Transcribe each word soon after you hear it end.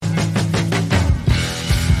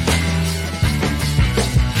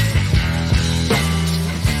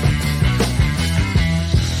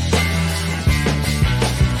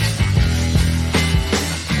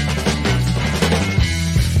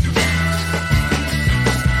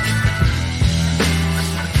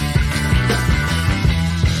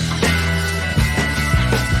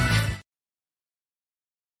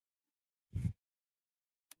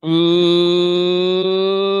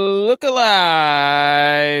Look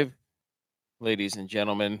alive, ladies and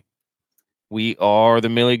gentlemen. We are the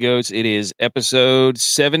Millie Goats. It is episode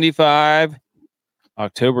 75,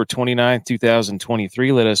 October 29th,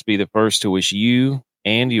 2023. Let us be the first to wish you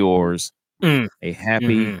and yours a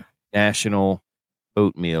happy National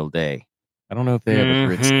Oatmeal Day. I don't know if they have a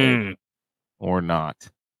grits day or not.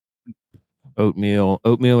 Oatmeal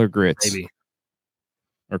or grits? Maybe.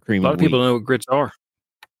 Or cream A lot of of people wheat. know what grits are.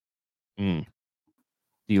 Do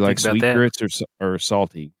you like sweet grits or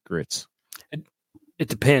salty grits? It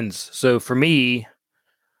depends. So for me,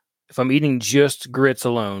 if I'm eating just grits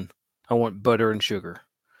alone, I want butter and sugar.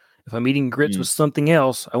 If I'm eating grits with something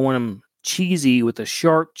else, I want them cheesy with a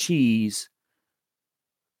sharp cheese.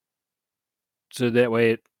 So that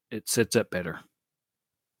way it sets up better.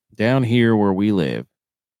 Down here where we live,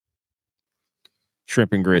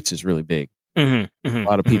 shrimp and grits is really big. A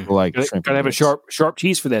lot of people like shrimp. Gotta have a sharp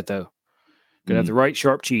cheese for that though. Gotta have the right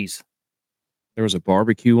sharp cheese. There was a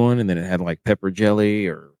barbecue one, and then it had like pepper jelly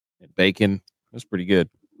or bacon. It was pretty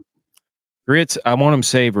good. Grits, I want them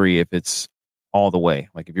savory if it's all the way.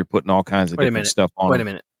 Like if you're putting all kinds of different stuff on. Wait a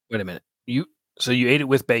minute. You ate it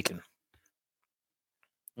with bacon.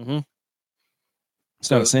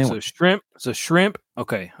 It's not a sandwich. So shrimp.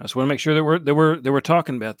 Okay, I just want to make sure that we're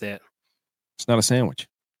talking about that. It's not a sandwich.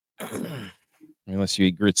 Unless you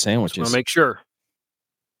eat grit sandwiches. I want to make sure.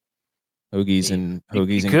 Hoagies and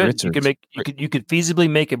grits. You could feasibly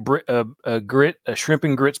make a shrimp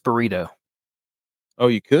and grits burrito. Oh,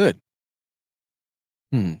 you could.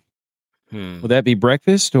 Would that be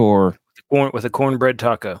breakfast or with a cornbread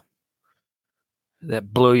taco? Did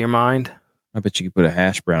that blow your mind? I bet you could put a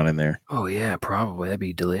hash brown in there. Oh yeah, probably. That'd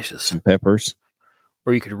be delicious. Some peppers.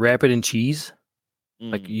 Or you could wrap it in cheese.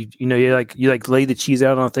 Like you lay the cheese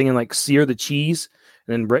out on a thing and like sear the cheese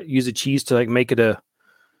and then use the cheese to like make it a.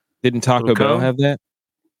 Didn't Taco Bell have that?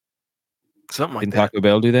 Something like that. Didn't Taco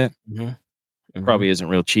Bell do that? It probably isn't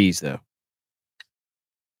real cheese though.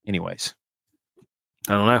 Anyways,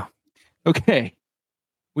 I don't know. Okay,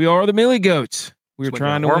 we are the Millie Goats. We were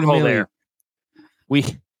trying to win a Millie.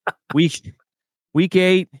 Week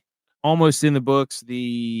 8, almost in the books.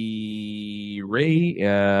 The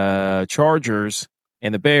Chargers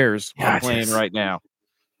and the Bears are playing right now.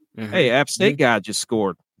 Hey, App State guy just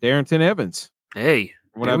scored. Darrington Evans. Hey,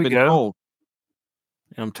 what I've been told.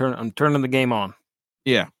 I'm turning the game on.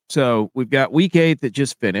 Yeah. So we've got week 8 that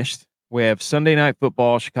just finished. We have Sunday night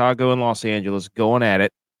football, Chicago and Los Angeles going at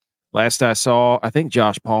it. Last I saw, I think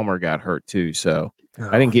Josh Palmer got hurt too. So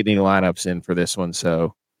I didn't get any lineups in for this one.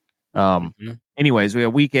 So anyways, we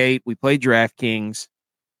have week 8. We play DraftKings.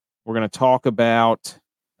 We're going to talk about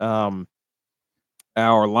our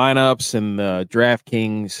lineups and the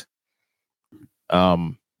DraftKings,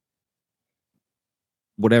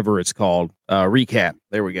 whatever it's called, recap.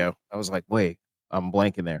 There we go. I was like, wait, I'm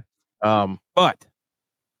blanking there. But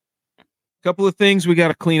a couple of things we got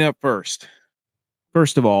to clean up first.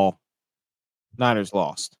 First of all, Niners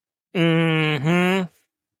lost. 3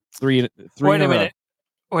 Wait a minute.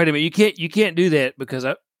 You can't do that because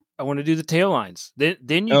I want to do the tail lines. Then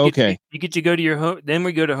you get to go to your home. Then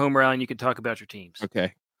we go to home rally and you can talk about your teams.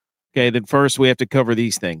 Okay. Then first we have to cover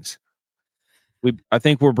these things. I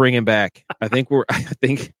think we're bringing back. I think we're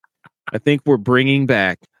bringing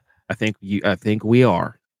back. I think we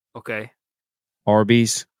are. Okay.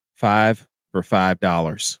 Arby's 5 for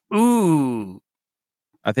 $5. Ooh.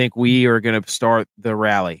 I think we are going to start the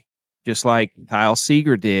rally, just like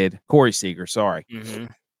Corey Seager, sorry,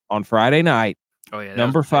 on Friday night. Oh yeah,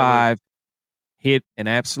 number 5 hit an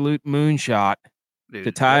absolute moonshot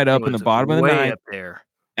to tie it up in the bottom of the ninth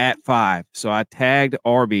at 5. So I tagged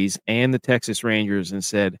Arby's and the Texas Rangers and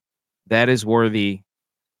said that is worthy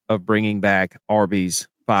of bringing back Arby's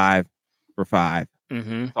 5 for $5.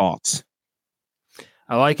 Thoughts?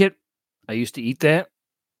 I like it. I used to eat that.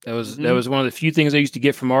 That was one of the few things I used to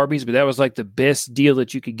get from Arby's, but that was like the best deal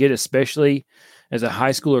that you could get, especially as a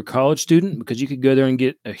high school or college student, because you could go there and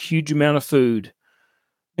get a huge amount of food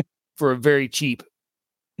for a very cheap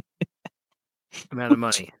amount of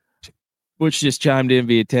money. Butch just chimed in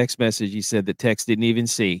via text message. He said that Tex didn't even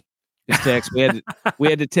see. Text we had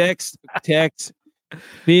to text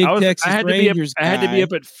big Texas Rangers. I had to be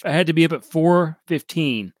up at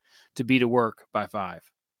 4:15 to be to work by 5.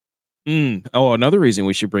 Oh, another reason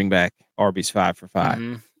we should bring back Arby's 5 for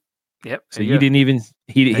 $5. Yep. So you didn't even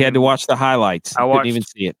he had to watch the highlights. I couldn't even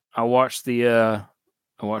see it. I watched the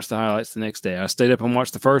highlights the next day. I stayed up and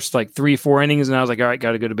watched the first 3-4 innings, and I was like, all right,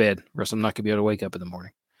 got to go to bed, or else I'm not gonna be able to wake up in the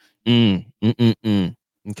morning.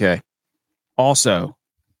 Okay. Also,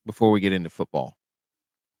 before we get into football,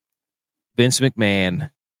 Vince McMahon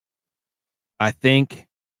I think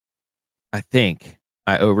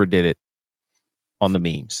I overdid it on the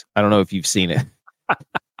memes. I don't know if you've seen it.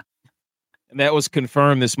 And that was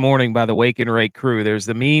confirmed this morning by the Wake and Rake crew. There's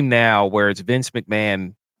the meme now where it's Vince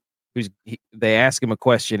McMahon they ask him a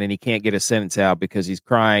question and he can't get a sentence out because he's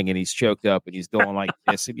crying and he's choked up and he's going like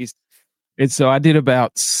this. And so I did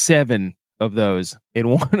about 7 of those.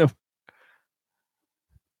 And one of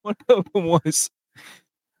them was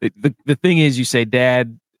the thing is, you say,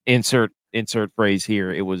 Dad, insert phrase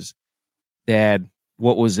here. It was, Dad,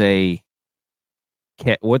 what was a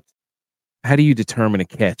catch? How do you determine a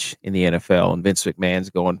catch in the NFL? And Vince McMahon's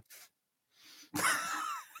going,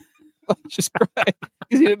 just crying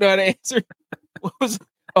because he didn't know how to answer. What was?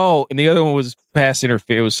 Oh, and the other one was pass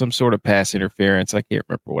interference. It was some sort of pass interference. I can't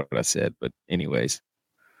remember what I said, but anyways,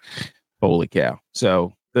 holy cow!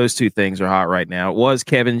 So those 2 things are hot right now. It was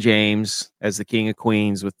Kevin James as the King of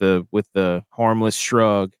Queens with the harmless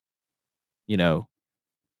shrug, and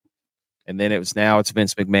then it's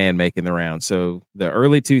Vince McMahon making the round. So the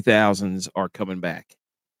early 2000s are coming back.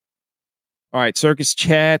 All right, Circus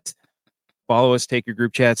Chat. Follow us, take your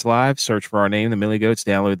group chats live. Search for our name, the Millie Goats.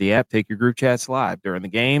 Download the app, take your group chats live during the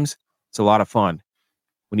games. It's a lot of fun.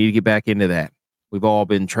 We need to get back into that. We've all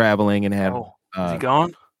been traveling and have. Is he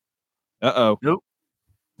gone? Uh-oh. Nope.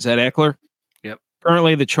 Is that Eckler? Yep.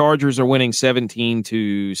 Currently, the Chargers are winning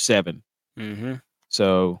 17-7. Mm-hmm.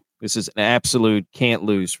 So this is an absolute can't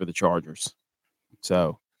lose for the Chargers.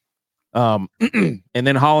 So, and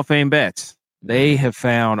then Hall of Fame bets. They have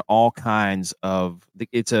found all kinds of.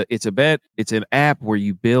 It's a bet. It's an app where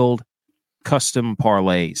you build custom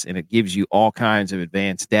parlays, and it gives you all kinds of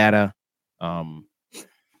advanced data,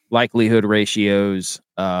 likelihood ratios,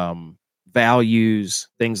 values,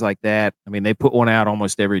 things like that. I mean, they put one out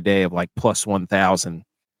almost every day of like plus 1,000,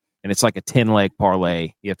 and it's like a 10-leg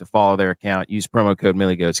parlay. You have to follow their account. Use promo code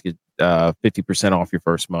MillyGoats, get 50% off your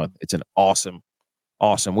first month. It's an awesome.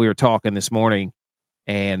 We were talking this morning,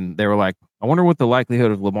 and they were like, I wonder what the likelihood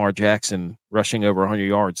of Lamar Jackson rushing over 100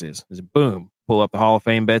 yards is. It's boom, pull up the Hall of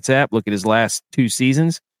Fame Bets app, look at his last 2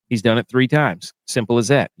 seasons. He's done it 3 times. Simple as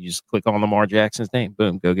that. You just click on Lamar Jackson's name.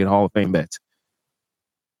 Boom, go get Hall of Fame Bets.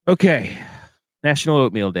 Okay, National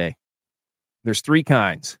Oatmeal Day. There's 3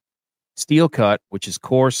 kinds. Steel cut, which is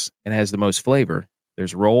coarse and has the most flavor.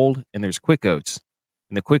 There's rolled, and there's quick oats.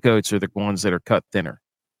 And the quick oats are the ones that are cut thinner.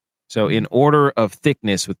 So in order of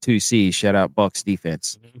thickness with 2 C's, shout out Bucks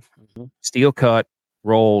defense. Mm-hmm. Steel cut,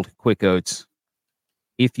 rolled, quick oats.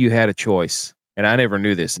 If you had a choice, and I never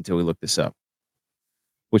knew this until we looked this up,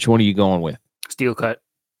 which one are you going with? Steel cut.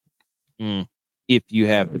 If you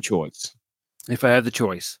have the choice. If I have the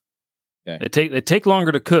choice. Okay. They take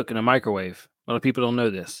longer to cook in a microwave. A lot of people don't know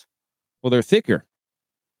this. Well, they're thicker.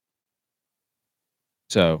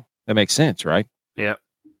 So that makes sense, right? Yeah.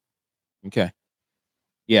 Okay.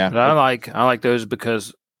 Yeah. But I like those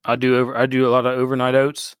because I do a lot of overnight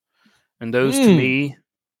oats, and those to me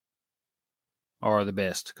are the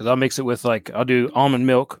best because I'll mix it with I'll do almond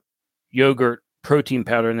milk, yogurt, protein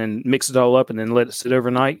powder, and then mix it all up and then let it sit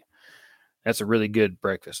overnight. That's a really good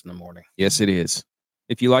breakfast in the morning. Yes, it is.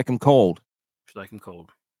 If you like them cold. If you like them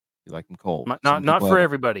cold. You like them cold. Not for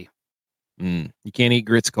everybody. You can't eat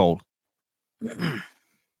grits cold. How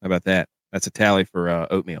about that? That's a tally for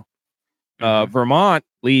oatmeal. Vermont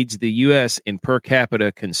leads the U.S. in per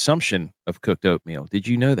capita consumption of cooked oatmeal. Did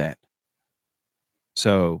you know that?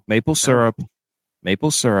 So maple syrup,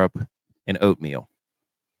 and oatmeal.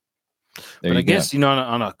 But I guess,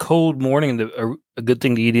 on a cold morning, a good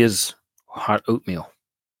thing to eat is hot oatmeal.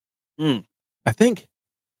 I think,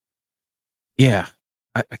 yeah,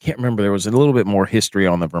 I can't remember. There was a little bit more history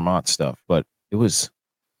on the Vermont stuff, but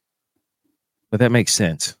that makes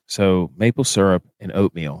sense. So maple syrup and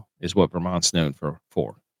oatmeal is what Vermont's known for,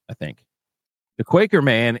 I think. The Quaker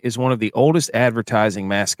Man is one of the oldest advertising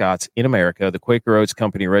mascots in America. The Quaker Oats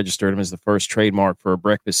Company registered him as the first trademark for a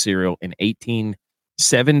breakfast cereal in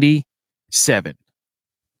 1877.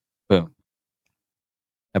 Boom.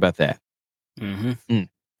 How about that? Mm-hmm.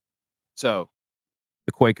 So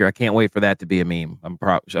the Quaker, I can't wait for that to be a meme.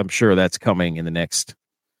 I'm sure that's coming in the next.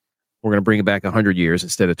 We're going to bring it back 100 years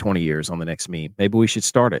instead of 20 years on the next meme. Maybe we should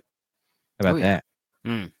start it. How about that?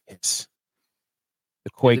 It's the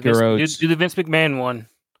Quaker Oats. Do the Vince McMahon one.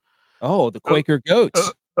 Oh, the Quaker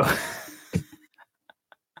Goats.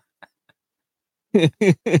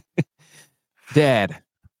 Dad,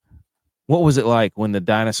 what was it like when the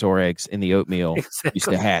dinosaur eggs in the oatmeal used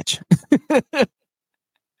to hatch?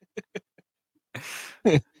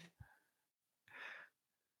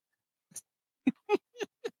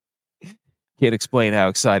 Can't explain how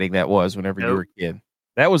exciting that was whenever you were a kid.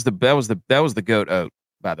 That was the goat oat,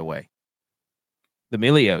 by the way. the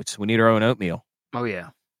Millie Oats. We need our own oatmeal. Oh yeah.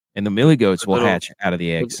 And the Millie Goats will little- hatch out of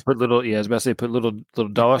the eggs. Put little, yeah, I was about to say, put little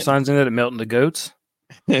dollar signs in it and melt into goats.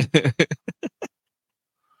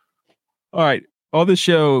 All right. On the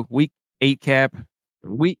show, week 8 recap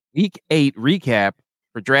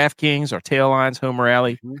for DraftKings, our tail lines, home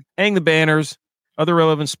rally, hang the banners, other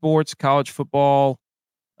relevant sports, college football,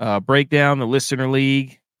 breakdown, the listener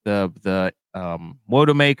league, the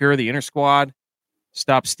Wotomaker, the inner squad,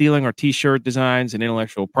 stop stealing our t-shirt designs and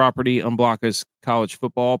intellectual property, unblock us college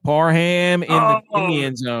football, Parham in the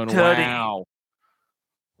end zone. Tutty.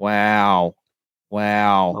 Wow.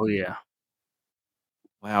 Oh yeah.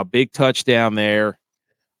 Wow, big touchdown there.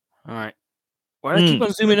 All right. Why do I keep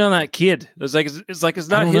on zooming in on that kid? It's like it's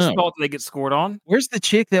not his fault that they get scored on. Where's the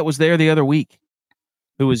chick that was there the other week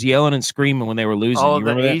who was yelling and screaming when they were losing? Oh, you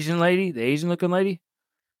the remember Asian lady, the Asian looking lady.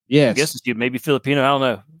 Yes. I guess she maybe Filipino. I don't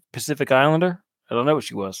know. Pacific Islander. I don't know what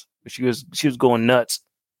she was, but she was going nuts.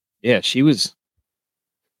 Yeah, she was.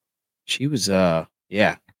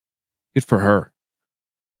 Yeah, good for her.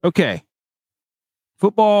 Okay.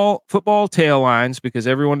 Football tail lines, because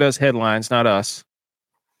everyone does headlines, not us.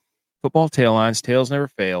 Football tail lines, tails never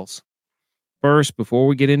fails. First, before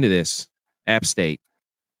we get into this, App State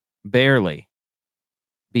barely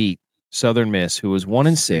beat Southern Miss, who was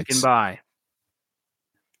 1-6. By.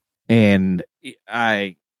 And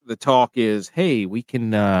the talk is, hey, we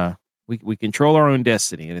can we control our own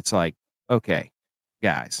destiny. And it's like, okay,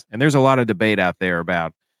 guys. And there's a lot of debate out there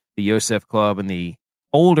about the Yosef Club and the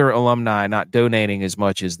older alumni not donating as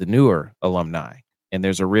much as the newer alumni. And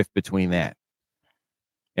there's a rift between that.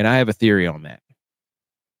 And I have a theory on that.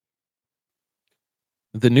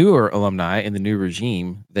 The newer alumni and the new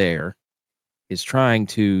regime there is trying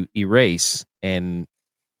to erase and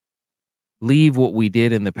leave what we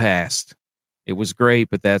did in the past. It was great,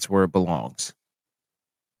 but that's where it belongs.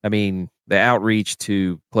 I mean, the outreach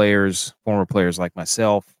to players, former players like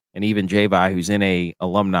myself, and even Javi, who's in a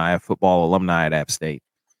football alumni at App State,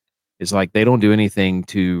 is like they don't do anything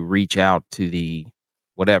to reach out to the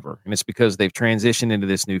whatever. And it's because they've transitioned into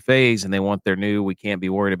this new phase and they want their new, we can't be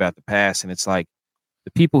worried about the past. And it's like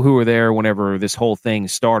the people who were there whenever this whole thing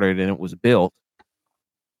started and it was built.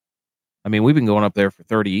 I mean, we've been going up there for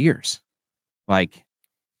 30 years. Like,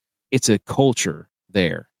 it's a culture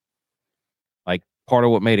there. Like, part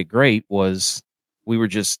of what made it great was we were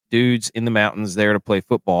just dudes in the mountains there to play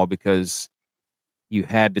football because you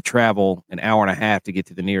had to travel an hour and a half to get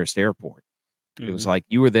to the nearest airport. Mm-hmm. It was like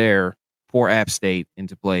you were there for App State and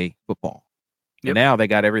to play football. Yep. And now they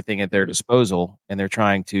got everything at their disposal and they're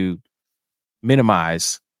trying to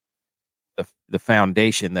minimize the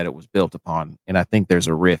foundation that it was built upon. And I think there's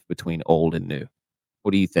a rift between old and new.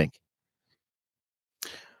 What do you think?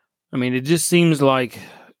 I mean, it just seems like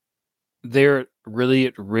they're really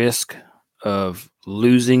at risk of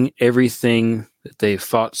losing everything that they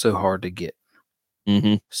fought so hard to get.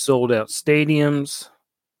 Mm-hmm. Sold out stadiums,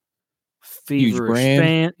 feverish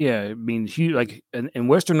fan. Yeah, I mean, huge. Like in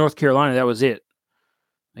Western North Carolina, that was it.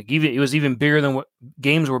 Like it was even bigger than what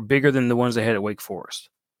games were bigger than the ones they had at Wake Forest.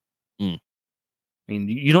 Mm. I mean,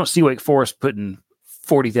 you don't see Wake Forest putting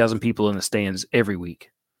 40,000 people in the stands every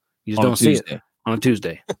week. You just don't see it on a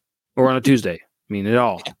Tuesday or on a Tuesday. I mean, at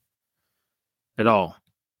all.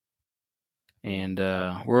 And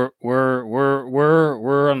we're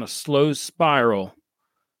on a slow spiral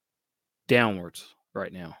downwards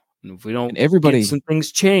right now. And if we don't get some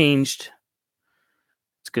things changed,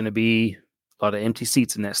 it's going to be a lot of empty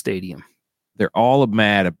seats in that stadium. They're all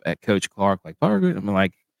mad at Coach Clark. Like, I'm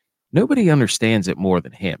like, nobody understands it more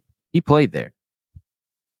than him. He played there.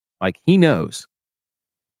 Like, he knows.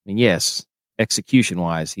 And yes,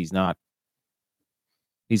 execution-wise, he's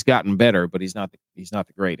gotten better, but he's not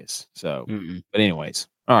the greatest. So, But anyways,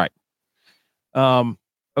 all right.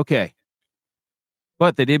 Okay.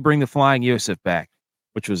 But they did bring the Flying Yosef back,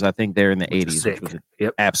 which was, I think, there in the 80s, which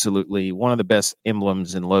was absolutely one of the best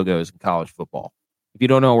emblems and logos in college football. If you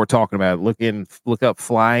don't know what we're talking about, look up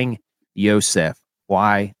Flying Yosef,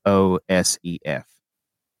 Yosef.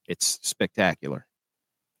 It's spectacular.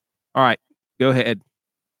 All right, go ahead.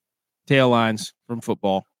 Tail lines from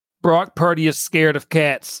football. Brock Purdy is scared of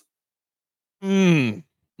cats. Did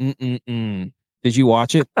you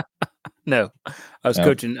watch it? No, I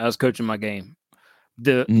was coaching my game.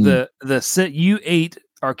 The U8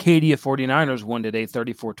 Arcadia 49ers won today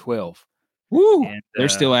 34-12. Woo! And, they're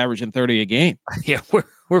still averaging 30 a game. Yeah,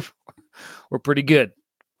 we're pretty good.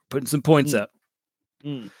 Putting some points up.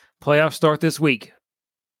 Playoffs start this week.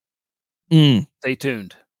 Stay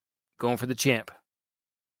tuned. Going for the champ.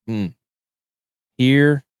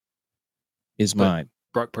 Here is mine.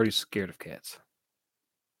 Brock Purdy's scared of cats.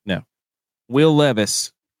 No. Will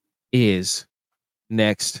Levis is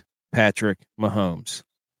next Patrick Mahomes.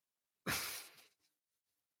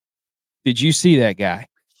 Did you see that guy?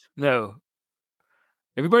 No.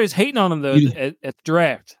 Everybody's hating on him though at the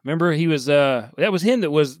draft. Remember, he was that was him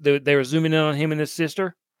that was they were zooming in on him and his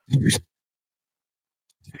sister.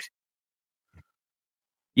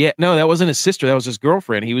 Yeah, no, that wasn't his sister. That was his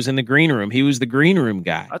girlfriend. He was in the green room. He was the green room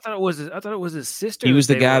guy. I thought it was his sister. He was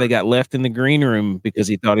the guy that got left in the green room because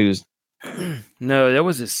he thought he was. No, that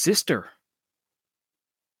was his sister.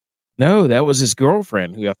 No, that was his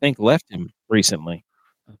girlfriend who I think left him recently.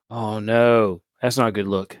 Oh no, that's not a good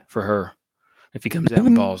look for her if he comes out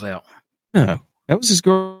and balls out. No, that was his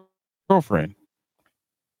girlfriend.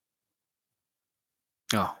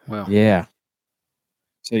 Oh well, yeah.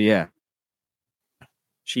 So yeah,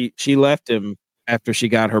 she left him after she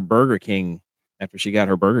got her Burger King. After she got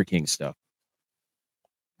her Burger King stuff.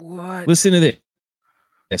 What? Listen to this.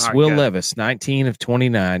 Yes, Right, Will Levis, 19 of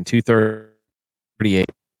 29, 238,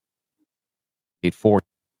 4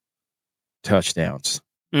 touchdowns.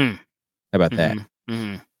 How about that?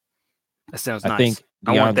 Mm-hmm. That sounds I nice. think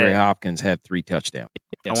I want DeAndre that. Hopkins had 3 touchdowns.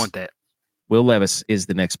 Yes. I want that. Will Levis is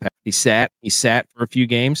the next. He sat for a few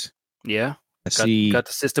games. Yeah. Got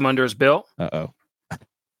the system under his belt. Uh-oh.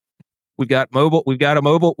 We've got mobile. No, we got a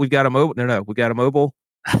mobile. We've got a mobile. We've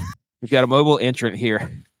got a mobile entrant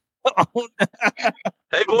here.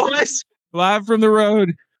 Hey, boys. Live from the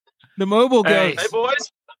road. The mobile goes. Hey,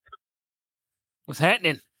 boys. What's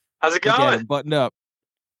happening? How's it going? Buttoned up.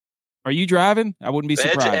 Are you driving? I wouldn't be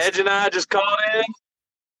surprised. Edge and I just called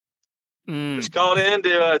in. Just called in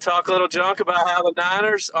to talk a little junk about how the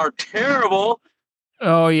Niners are terrible.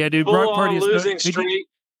 Oh, yeah, dude. Brock Purdy is losing streak.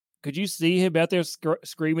 Could you see him out there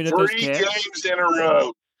screaming at those cats? 3 games in a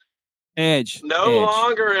row. Edge.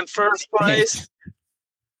 Longer in first place.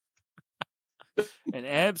 An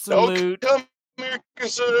absolute. Don't come here,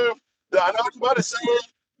 Kasuf. I know what you're about to say.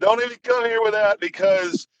 Don't even come here with that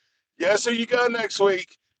because guess who you got next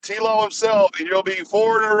week? T-Law himself, and you'll be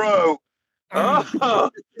 4 in a row.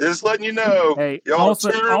 Just letting you know. Hey, y'all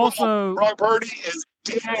also, Brock Purdy is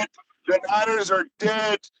dead. The Niners are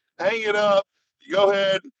dead. Hang it up. Go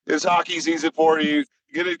ahead. It's hockey season for you.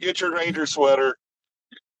 Get your Ranger sweater.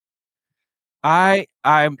 You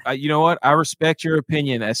know what? I respect your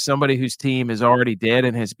opinion as somebody whose team is already dead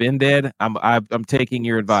and has been dead. I'm taking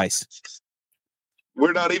your advice.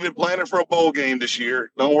 We're not even planning for a bowl game this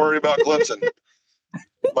year. Don't worry about Clemson.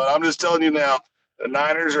 But I'm just telling you now, the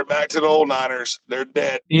Niners are back to the old Niners. They're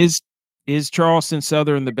dead. Is Charleston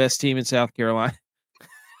Southern the best team in South Carolina?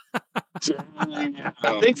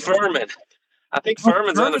 I think Furman.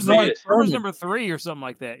 Furman's undefeated. Furman's number 3 or something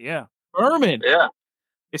like that. Yeah. Furman. Yeah.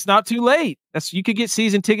 It's not too late. You could get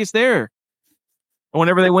season tickets there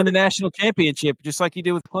whenever they win the national championship, just like you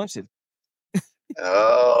did with Clemson.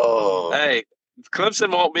 Oh. Hey,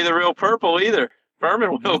 Clemson won't be the real purple either.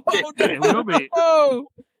 Furman will be. It will be. Oh.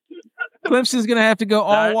 Clemson's going to have to go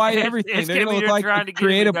all white everything. They're going to look like a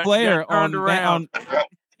creative player on I'm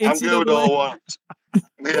good with all white.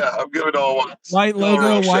 Yeah, I'm good with all white. White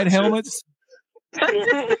logo, white helmets.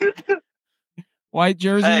 White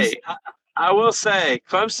jerseys. Hey, I will say,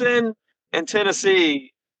 Clemson and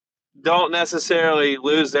Tennessee don't necessarily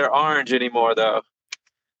lose their orange anymore, though,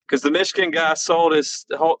 because the Michigan guy sold his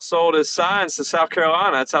signs to South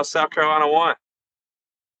Carolina. That's how South Carolina won.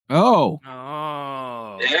 Oh.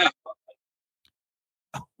 Yeah.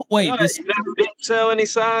 Wait, you didn't sell any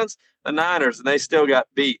signs? The Niners, and they still got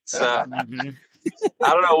beat. So I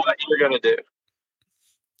don't know what you're going to do.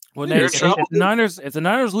 Well, if the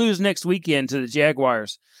Niners lose next weekend to the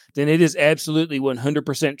Jaguars, then it is absolutely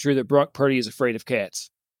 100% true that Brock Purdy is afraid of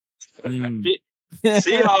cats.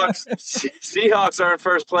 Seahawks are in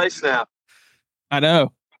first place now. I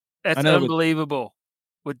know. That's unbelievable.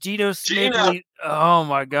 With Geno Smith, oh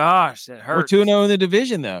my gosh, that hurts. We're 2-0 in the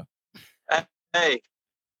division, though. Hey,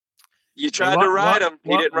 you tried to ride him.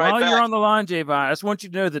 He didn't ride back. While you're on the line, Javon, I just want you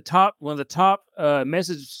to know one of the top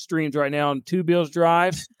message streams right now on Two Bills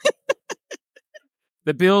Drive.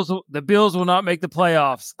 The Bills will not make the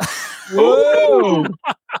playoffs. Whoa!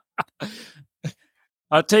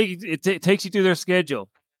 I'll take you. It takes you through their schedule.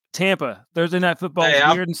 Tampa Thursday Night Football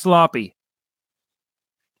is weird and sloppy.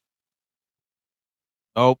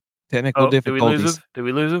 Oh, technical difficulties. Did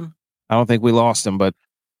we lose them? I don't think we lost them, but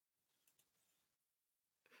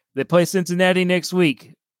they play Cincinnati next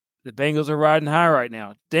week. The Bengals are riding high right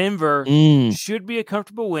now. Denver should be a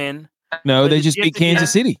comfortable win. No, they just beat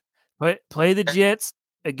Kansas City. But play the Jets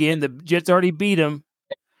again. The Jets already beat them.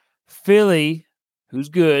 Philly, who's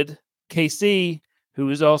good. KC, who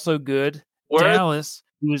is also good. Dallas,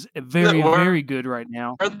 who is very, very good right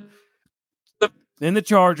now. then the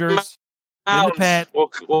Chargers, then the Pats,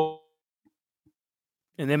 Well,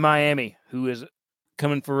 and then Miami, who is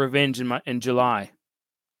coming for revenge in July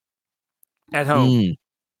at home.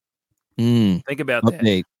 Think about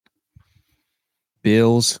Update.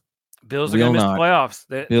 Bills Bills are going to miss the playoffs.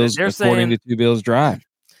 Bills, they're according saying, to Two Bills Drive.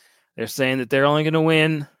 They're saying that they're only going to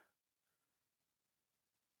win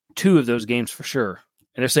 2 of those games for sure.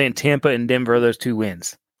 And they're saying Tampa and Denver are those 2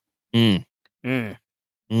 wins. Mm. Mm.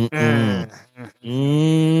 Mm. Mm.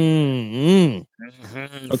 Mm.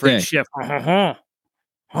 Mm-hmm. French chef.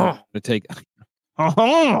 To take.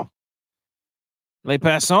 Les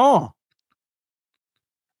passants. I'm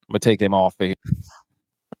gonna take them off here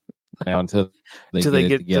now until they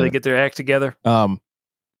get their act together.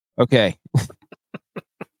 Okay.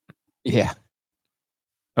 Yeah.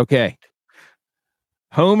 Okay.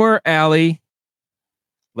 Homer Alley.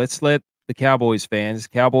 Let's let the Cowboys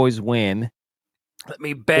win. Let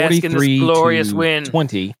me bask in this glorious win.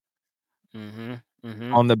 20 on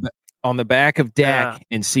the back of Dak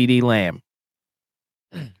and CD Lamb.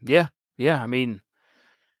 Yeah. I mean,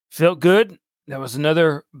 felt good. That was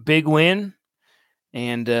another big win,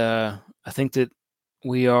 and I think that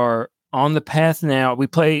we are on the path now. We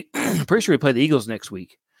play. Pretty sure we play the Eagles next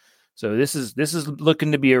week, so this is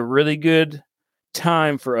looking to be a really good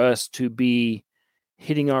time for us to be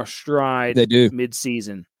hitting our stride. They do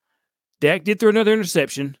mid-season. Dak did throw another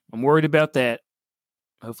interception. I'm worried about that.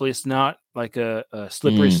 Hopefully, it's not like a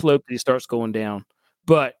slippery slope that he starts going down.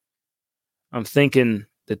 But I'm thinking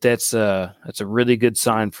that's a really good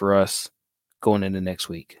sign for us going into next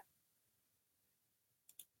week.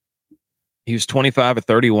 He was 25 of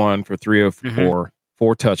 31 for 304,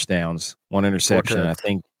 4 touchdowns, 1 interception. I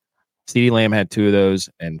think CeeDee Lamb had 2 of those,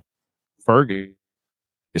 and Ferguson,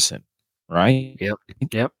 right?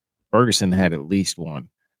 Yep. Ferguson had at least 1.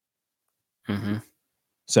 Mm-hmm.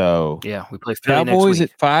 So yeah, we play Philly Cowboys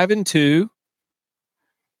next week. at 5-2,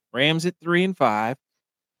 Rams at 3-5.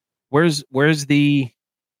 Where's the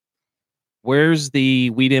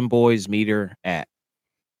Weed In Boys meter at?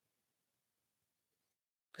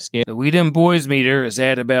 The Weed In Boys meter is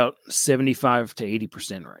at about 75 to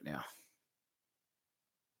 80% right now.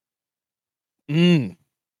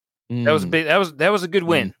 That was a big. That was a good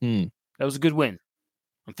win. That was a good win.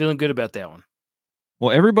 I'm feeling good about that one.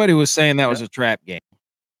 Well, everybody was saying that was a trap game.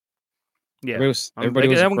 Yeah, everybody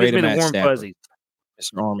was afraid of Matt Stafford.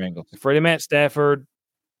 His arm angles. Afraid of Matt Stafford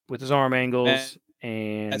with his arm angles,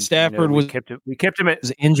 and Stafford we kept him at.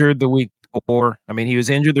 Was injured the week before. I mean, he was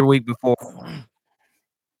injured the week before.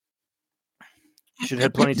 Should have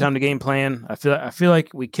had plenty of time to game plan. I feel like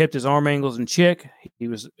we kept his arm angles in check. He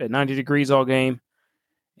was at 90 degrees all game,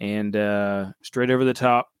 and straight over the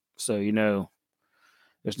top. So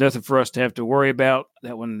there's nothing for us to have to worry about.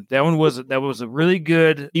 That one was a really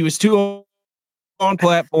good. He was too on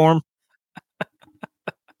platform.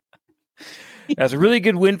 That's a really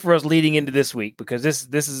good win for us leading into this week, because this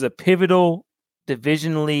is a pivotal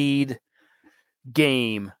division lead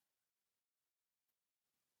game,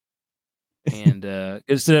 and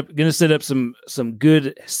gonna set up some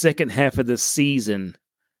good second half of the season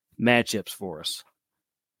matchups for us.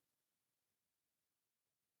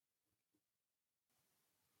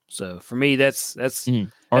 So for me, that's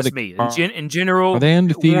me. In general, are they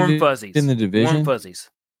undefeated warm fuzzies in the division? Warm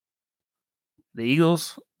fuzzies. The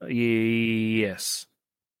Eagles, yes.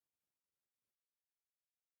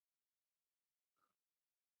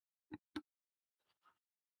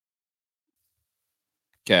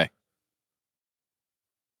 Okay.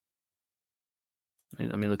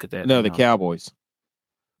 Let me look at that. No, the Cowboys.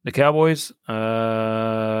 The Cowboys.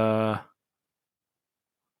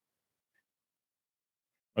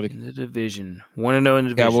 In the division, 1-0 in the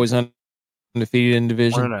division. Cowboys undefeated in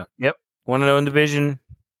division. 1-0. Yep, 1-0 in division,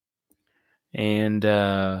 and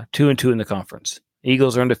 2-2 in the conference.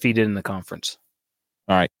 Eagles are undefeated in the conference.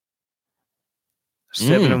 All right,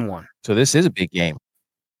 7-1. So this is a big game.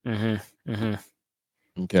 Okay,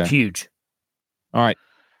 huge. All right,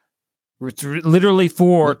 it's literally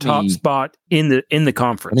for top spot in the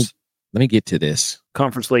conference. Let me get to this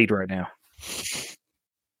conference lead right now.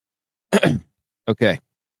 Okay.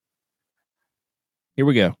 Here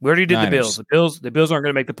we go. We already did Niners. The Bills. The Bills aren't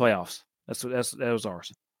going to make the playoffs. That was ours.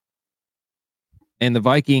 And the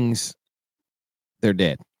Vikings, they're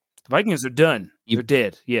dead. The Vikings are done. They're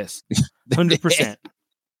dead. Yes, 100%.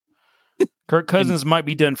 Kirk Cousins might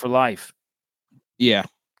be done for life. Yeah,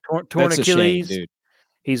 torn Achilles. Shame,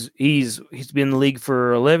 dude. He's been in the league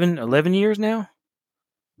for 11 years now.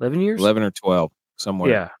 11 years. 11 or 12 somewhere.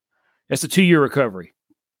 Yeah, that's a 2-year recovery.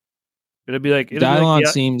 It'll be like Dylon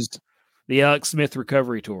seems. The Alex Smith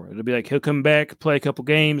recovery tour. It'll be like he'll come back, play a couple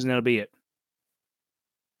games, and that'll be it.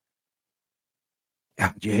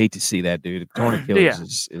 God, you hate to see that, dude. Torn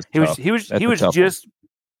Achilles is tough. He was just,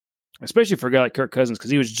 especially for a guy like Kirk Cousins, because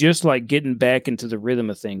he was just like getting back into the rhythm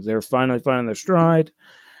of things. They were finally finding their stride,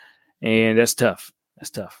 and that's tough.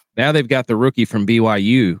 Now they've got the rookie from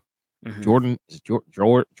BYU, Mm-hmm.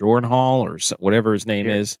 Jordan Hall or whatever his name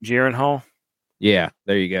is. Jaron Hall. Yeah,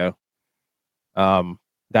 there you go.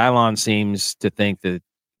 Dylon seems to think that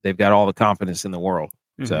they've got all the confidence in the world.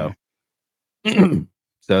 So,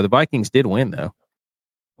 so the Vikings did win, though.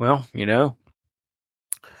 Well, what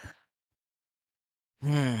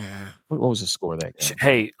was the score of that game?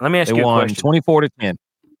 Hey, let me ask you a won question. 24-10. Let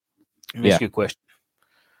me ask you a question.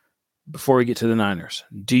 Before we get to the Niners,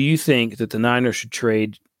 do you think that the Niners should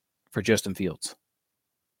trade for Justin Fields?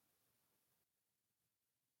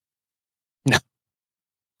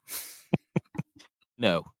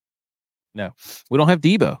 No. No. We don't have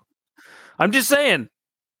Debo. I'm just saying.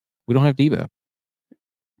 We don't have Debo.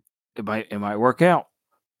 It might work out.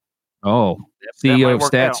 Oh, CEO of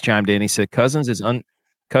Stats chimed in. He said Cousins is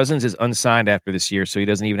unsigned after this year, so he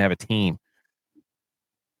doesn't even have a team.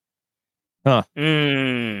 Huh.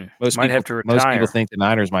 Most people think the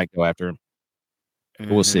Niners might go after him. But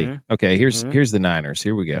we'll see. Okay, here's the Niners.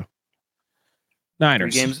 Here we go.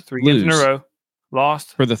 Niners. Three games in a row.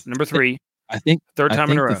 Lost for the number 3. I think third time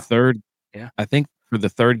in a row. I think for the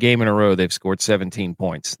third game in a row, they've scored 17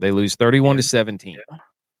 points. They lose 31-17.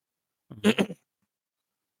 Yeah.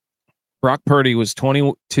 Brock Purdy was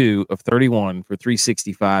 22 of 31 for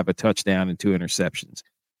 365, a touchdown and 2 interceptions.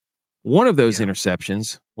 One of those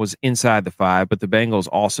interceptions was inside the 5, but the Bengals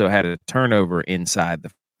also had a turnover inside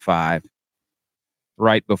the 5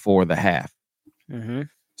 right before the half.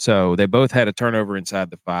 So they both had a turnover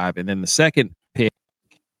inside the 5, and then the second pick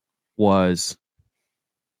was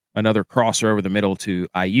another crosser over the middle to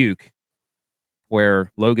Ayuk,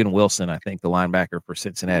 where Logan Wilson, I think the linebacker for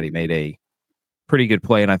Cincinnati, made a pretty good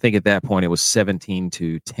play, and I think at that point it was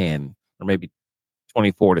 17-10 or maybe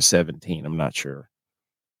 24-17. I'm not sure.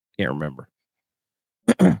 Can't remember.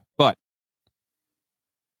 But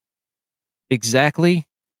exactly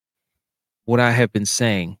what I have been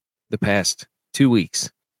saying the past 2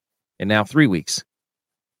 weeks and now 3 weeks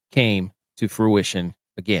came to fruition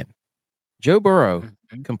again. Joe Burrow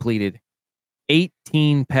completed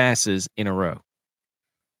 18 passes in a row.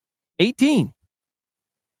 18.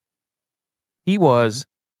 He was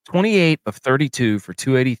 28 of 32 for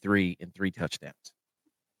 283 and 3 touchdowns.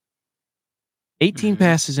 18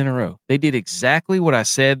 passes in a row. They did exactly what I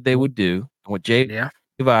said they would do, and what Jay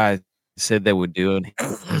Levi said they would do in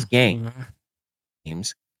his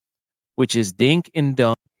games, which is dink and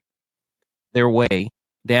dunk their way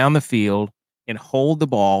down the field and hold the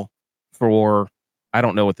ball for, I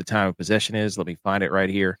don't know what the time of possession is. Let me find it right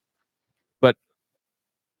here. But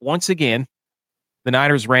once again, the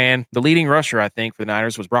Niners ran. The leading rusher, I think, for the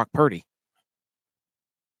Niners was Brock Purdy.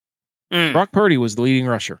 Brock Purdy was the leading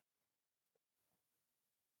rusher.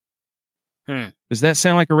 Does that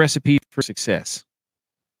sound like a recipe for success?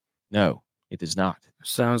 No, it does not.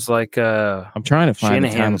 Sounds like I'm trying to find the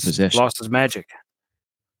time of possession. Lost his magic.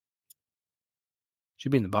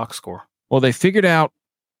 Should be in the box score. Well, they figured out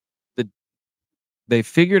the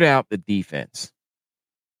defense,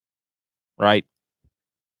 right?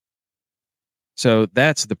 So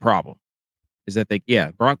that's the problem. Is that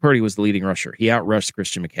Brock Purdy was the leading rusher. He outrushed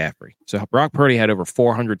Christian McCaffrey. So Brock Purdy had over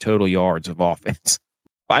 400 total yards of offense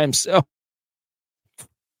by himself.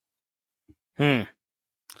 Not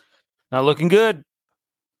looking good.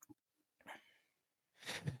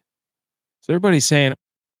 So everybody's saying,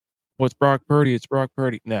 well, it's Brock Purdy. It's Brock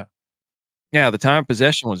Purdy. No. Yeah, the time of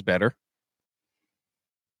possession was better.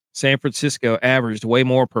 San Francisco averaged way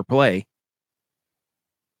more per play.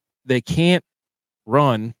 They can't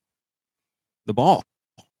run the ball.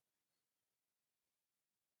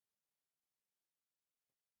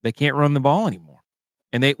 They can't run the ball anymore.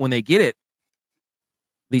 And when they get it,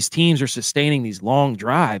 these teams are sustaining these long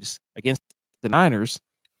drives against the Niners.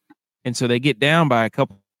 And so they get down by a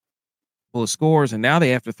couple of scores, and now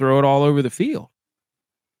they have to throw it all over the field.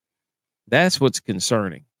 That's what's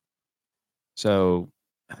concerning. So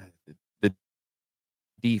the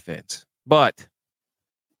defense. But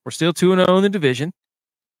we're still 2-0 in the division.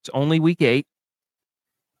 It's only week 8.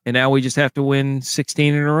 And now we just have to win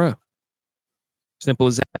 16 in a row. Simple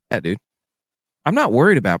as that, dude. I'm not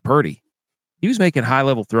worried about Purdy. He was making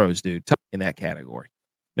high-level throws, dude, in that category.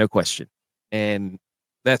 No question. And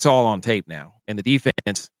that's all on tape now. And the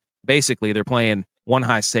defense, basically, they're playing one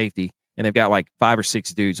high safety, and they've got like 5 or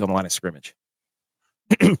 6 dudes on the line of scrimmage.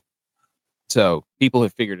 So people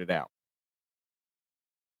have figured it out.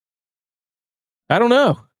 I don't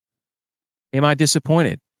know. Am I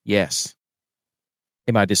disappointed? Yes.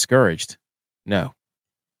 Am I discouraged? No,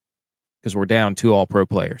 because we're down 2 all-pro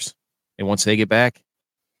players. And once they get back,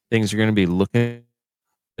 things are going to be looking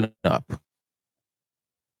up.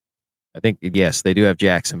 I think, yes, they do have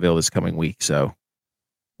Jacksonville this coming week, so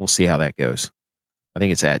we'll see how that goes. I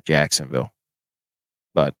think it's at Jacksonville.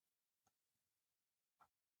 But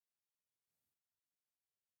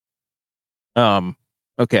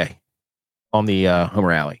okay. On the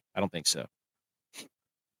Homer Alley. I don't think so.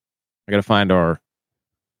 I gotta find our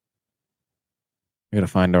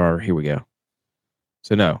here we go.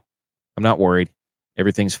 So no, I'm not worried.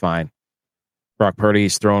 Everything's fine. Brock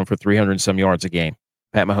Purdy's throwing for 300 and some yards a game.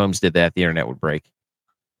 Pat Mahomes did that, the internet would break.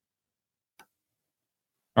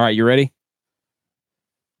 All right, you ready?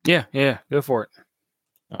 Yeah, go for it.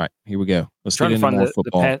 All right, here we go. Let's Trying get to into find more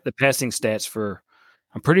football. the passing stats for.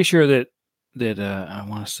 I'm pretty sure that I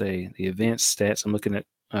want to say the advanced stats. I'm looking at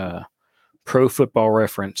Pro Football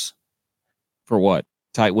Reference. For what?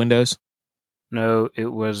 Tight windows? No, it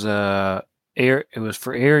was air. It was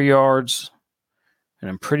for air yards, and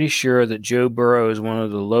I'm pretty sure that Joe Burrow is one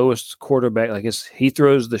of the lowest quarterback. Like he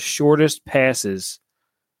throws the shortest passes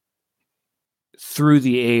through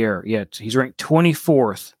the air. Yeah, he's ranked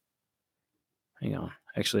 24th. Hang on.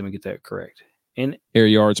 Actually, let me get that correct. In air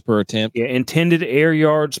yards per attempt. Yeah, intended air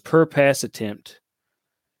yards per pass attempt.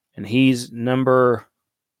 And he's number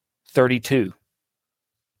 32.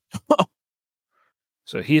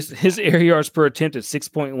 So his air yards per attempt is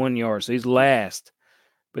 6.1 yards. So he's last.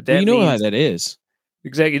 But that means, how that is.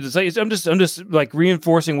 Exactly. I'm just like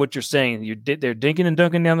reinforcing what you're saying. They're dinking and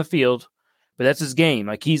dunking down the field, but that's his game.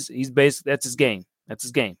 Like he's basically that's his game. That's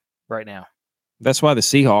his game right now. That's why the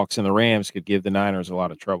Seahawks and the Rams could give the Niners a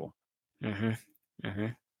lot of trouble. Mm-hmm. Mm-hmm.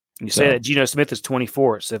 You say that Geno Smith is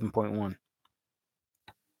 24 at 7.1.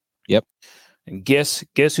 Yep. And guess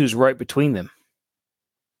who's right between them?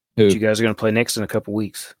 Who? You guys are going to play next in a couple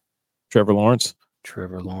weeks. Trevor Lawrence.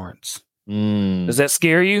 Does that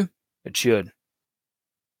scare you? It should.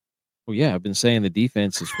 Well, yeah, I've been saying the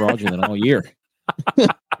defense is fraudulent all year.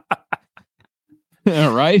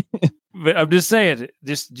 All right. But I'm just saying,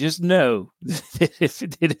 just know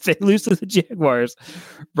if they lose to the Jaguars,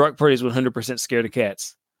 Brock Purdy's 100% scared of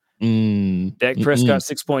cats. Dak Prescott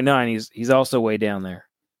 6.9. He's also way down there.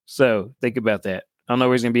 So think about that. I don't know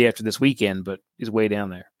where he's going to be after this weekend, but he's way down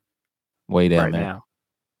there. Way down right there. Now.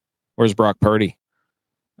 Where's Brock Purdy?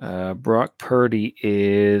 Brock Purdy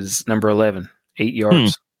is number 11, 8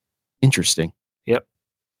 yards. Interesting. Yep.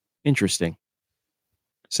 Interesting.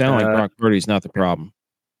 Sound like Brock Purdy's not the problem.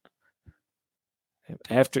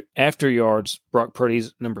 After yards, Brock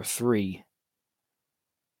Purdy's number 3.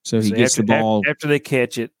 So he gets the ball after they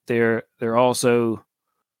catch it. They're also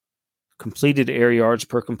completed air yards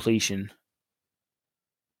per completion.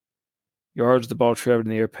 Yards the ball traveled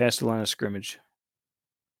in the air past the line of scrimmage.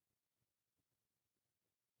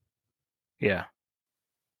 Yeah.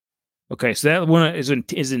 Okay, so that one is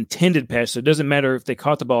intended pass. So it doesn't matter if they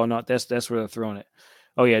caught the ball or not. That's where they're throwing it.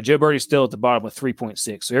 Oh yeah, Joe Birdie's still at the bottom with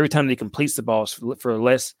 3.6. So every time he completes the ball, for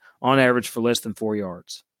less on average for less than 4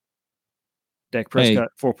 yards. Dak Prescott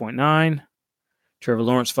 4.9, Trevor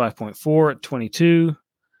Lawrence 5.4 at 22,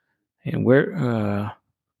 and where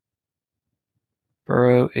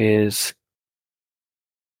Burrow is.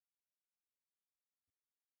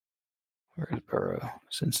 Where is Burrow?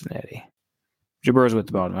 Cincinnati. Joe Burrow's at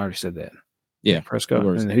the bottom. I already said that. Yeah, Prescott,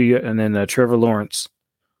 and then Trevor Lawrence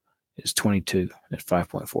is 22 at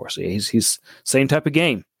 5.4. So he's same type of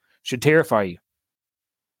game. Should terrify you.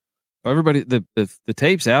 Everybody, the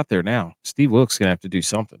tape's out there now. Steve Wilkes gonna have to do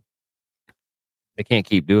something. They can't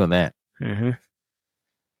keep doing that. Mm-hmm.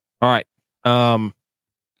 All right,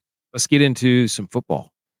 let's get into some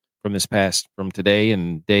football from today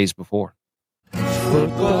and days before.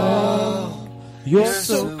 Football, you're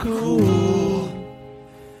so cool,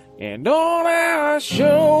 and on our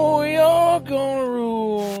show you're gonna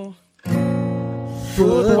rule.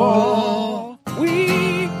 Football,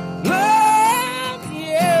 we love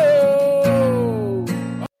you.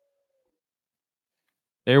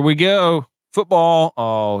 There we go. Football.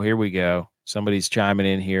 Oh, here we go. Somebody's chiming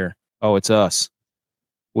in here. Oh, it's us.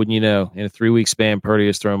 Wouldn't you know? In a 3-week span, Purdy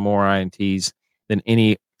has thrown more INTs than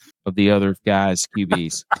any of the other guys'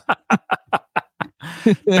 QBs.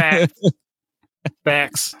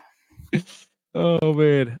 Facts. Oh,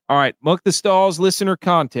 man. All right. Muck the Stalls listener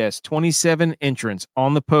contest. 27 entrants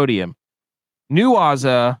on the podium.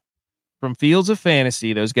 Nuaza from Fields of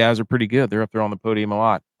Fantasy. Those guys are pretty good. They're up there on the podium a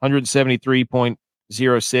lot.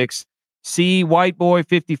 173.06. C. White Boy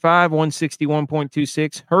 55,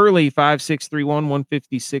 161.26. Hurley 5631,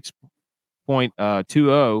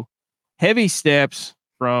 156.20. Heavy Steps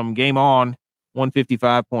from Game On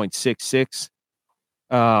 155.66.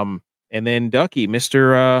 And then Ducky,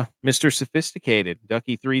 Mr. Sophisticated,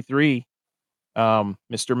 Ducky 3-3.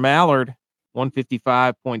 Mr. Mallard,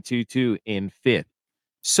 155.22 in fifth.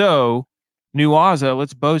 So, Nuaza,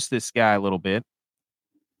 let's boast this guy a little bit.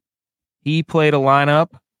 He played a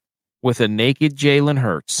lineup with a naked Jalen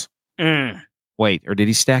Hurts. Wait, or did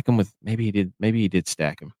he stack him with? Maybe he did. Maybe he did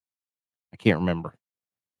stack him. I can't remember.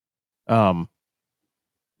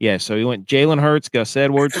 Yeah. So he went Jalen Hurts, Gus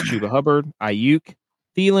Edwards, Chuba Hubbard, Ayuk,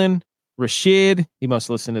 Thielen, Rashid. He must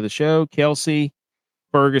listen to the show. Kelsey,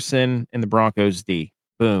 Ferguson, and the Broncos D.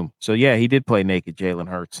 Boom. So yeah, he did play naked Jalen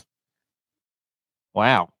Hurts.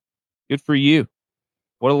 Wow. Good for you.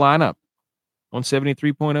 What a lineup.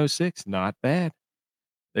 173.06. Not bad.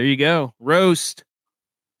 There you go. Roast.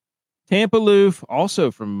 Tampa Loof,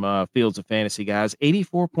 also from Fields of Fantasy, guys,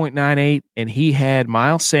 84.98. And he had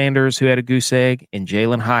Miles Sanders, who had a goose egg, and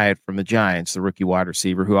Jalen Hyatt from the Giants, the rookie wide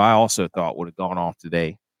receiver, who I also thought would have gone off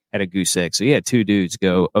today, had a goose egg. So he had two dudes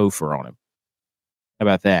go 0 for on him. How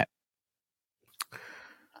about that?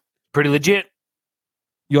 Pretty legit.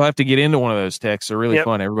 You'll have to get into one of those texts. They're really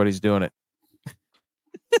fun. Everybody's doing it.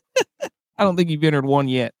 I don't think you've entered one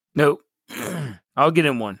yet. Nope. I'll get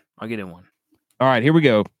in one. All right, here we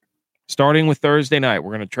go. Starting with Thursday night,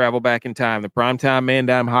 we're going to travel back in time. The Primetime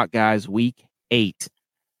Man-Dime Hot Guys Week 8,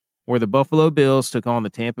 where the Buffalo Bills took on the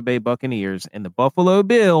Tampa Bay Buccaneers, and the Buffalo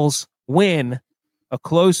Bills win a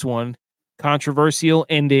close one. Controversial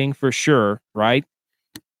ending for sure, right?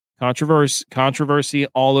 Controversy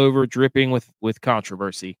all over, dripping with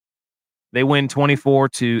controversy. They win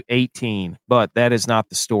 24-18, but that is not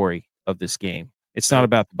the story of this game. It's not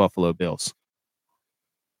about the Buffalo Bills.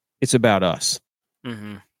 It's about us.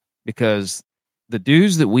 Mm-hmm. Because the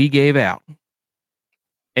dues that we gave out,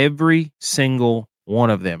 every single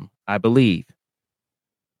one of them, I believe,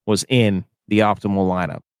 was in the optimal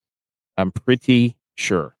lineup. I'm pretty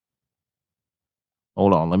sure.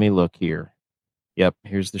 Hold on, let me look here. Yep,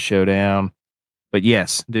 here's the showdown. But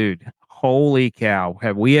yes, dude, holy cow.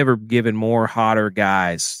 Have we ever given more hotter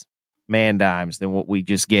guys man dimes than what we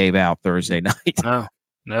just gave out Thursday night?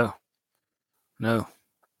 No.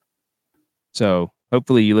 So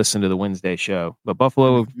hopefully you listened to the Wednesday show. But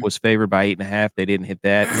Buffalo was favored by 8.5. They didn't hit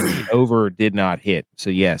that. And the over did not hit. So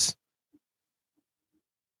yes.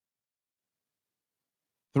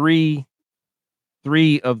 Four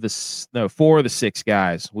of the 6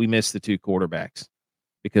 guys, we missed the 2 quarterbacks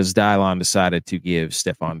because Dylon decided to give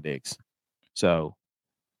Stephon Diggs. So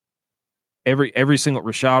every single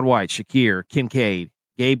Rashad White, Shakir, Kincaid,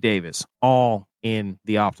 Gabe Davis, all in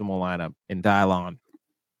the optimal lineup, and Dylon,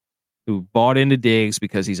 who bought into Diggs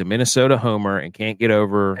because he's a Minnesota homer and can't get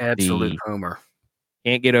over absolute homer.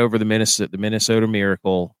 Can't get over the Minnesota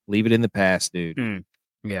Miracle. Leave it in the past, dude.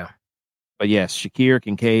 Yeah. But yes, Shakir,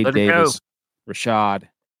 Kincaid, Davis, Rashad,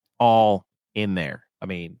 all in there. I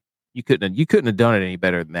mean, you couldn't have done it any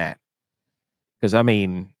better than that. Because I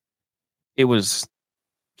mean, it was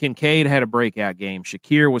Kincaid had a breakout game.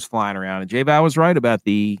 Shakir was flying around, and J-Bow was right about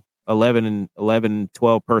the 11,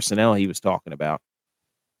 12 personnel he was talking about.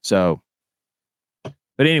 So, but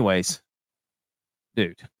anyways,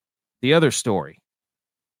 dude, the other story,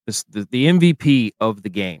 the MVP of the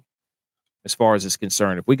game, as far as it's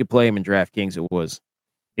concerned, if we could play him in DraftKings,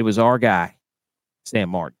 it was our guy, Sam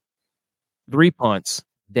Martin. 3 punts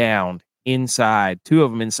downed inside, 2 of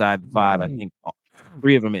them inside the 5, I think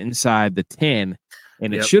 3 of them inside the 10,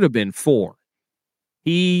 and it should have been 4.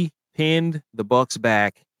 He pinned the Bucs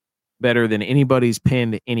back better than anybody's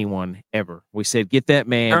pinned anyone ever. We said, get that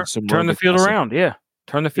man turn the field around. Yeah.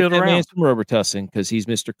 Turn the field around. Man some Robertussin because he's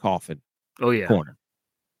Mr. Coffin. Oh, yeah. Corner.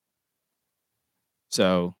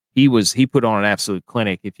 So he put on an absolute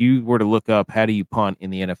clinic. If you were to look up how do you punt in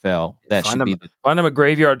the NFL, that should be find him a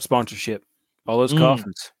graveyard sponsorship. All those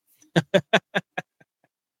coffins.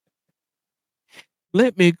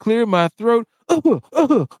 Let me clear my throat.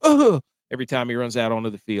 Every time he runs out onto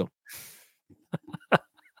the field.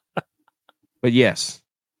 But yes,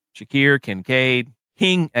 Shakir, Kincaid,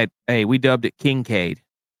 we dubbed it Kincaid.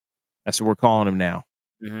 That's what we're calling him now.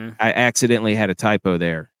 Mm-hmm. I accidentally had a typo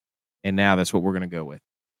there, and now that's what we're going to go with.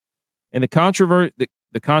 And the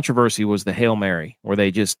controversy was the Hail Mary, where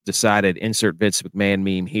they just decided, insert Vince McMahon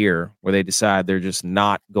meme here, where they decide they're just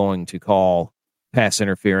not going to call pass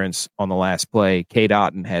interference on the last play. Cade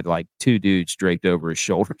Otton had like 2 dudes draped over his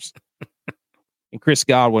shoulders. And Chris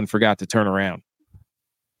Godwin forgot to turn around.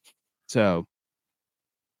 So,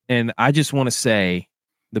 and I just want to say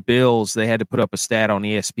the Bills, they had to put up a stat on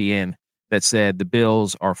ESPN that said the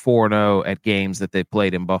Bills are 4-0 at games that they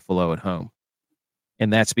played in Buffalo at home.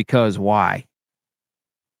 And that's because why?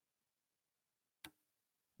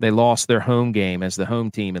 They lost their home game as the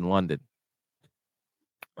home team in London.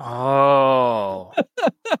 Oh.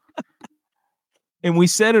 And we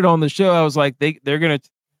said it on the show. I was like, they're gonna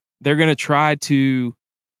try to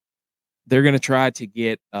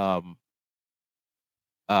get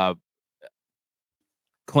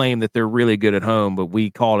claim that they're really good at home, but we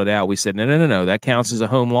called it out. We said no, that counts as a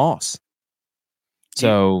home loss.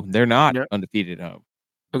 So they're not undefeated at home.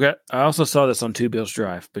 Okay. I also saw this on Two Bills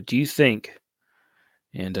Drive, but do you think,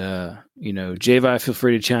 and Javi, feel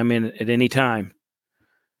free to chime in at any time.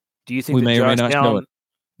 Do you think we that may Josh or may not Allen, show it?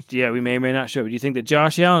 Yeah, we may or may not show it. But do you think that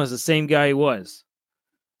Josh Allen is the same guy he was?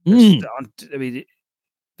 Mm. I mean,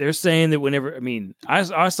 they're saying that whenever, I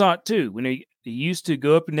saw it too. When he used to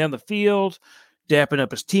go up and down the field, dapping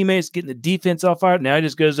up his teammates, getting the defense off fire. Now he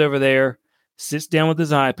just goes over there, sits down with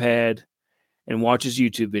his iPad, and watches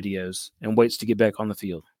YouTube videos and waits to get back on the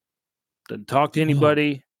field. Doesn't talk to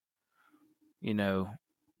anybody.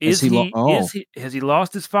 Has he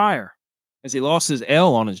lost his fire? Has he lost his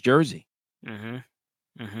L on his jersey? Mm-hmm.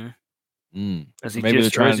 Mm-hmm. Mm. Is he Maybe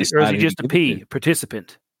just, they're or trying is to he decide who just to a give it P, to.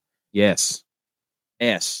 participant? Yes.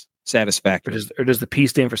 S. Satisfactory. Or does the P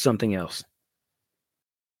stand for something else?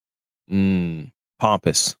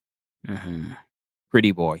 Pompous. Mm-hmm.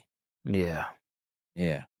 Pretty boy. Yeah.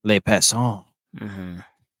 Yeah. Les passants. Mm-hmm.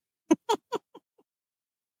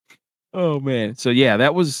 Oh man. So yeah,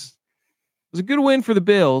 that was a good win for the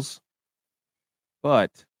Bills.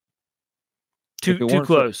 But Too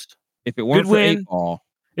close. If it weren't good for win. 8-ball,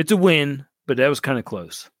 it's a win, but that was kind of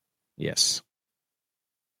close. Yes.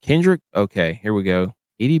 Kendrick, okay, here we go.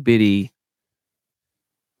 Itty bitty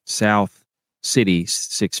South City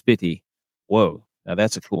 650. Whoa, now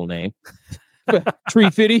that's a cool name. Tree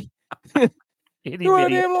Fitty. Itty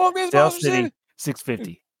bitty South City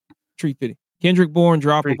 650. Tree Fitty. Kendrick Bourne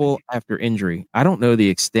droppable after injury. I don't know the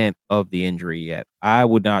extent of the injury yet. I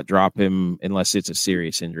would not drop him unless it's a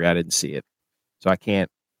serious injury. I didn't see it. So I can't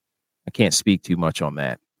speak too much on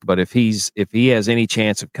that. But if he has any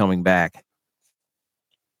chance of coming back,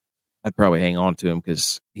 I'd probably hang on to him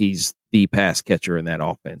because he's the pass catcher in that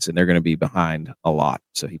offense, and they're going to be behind a lot.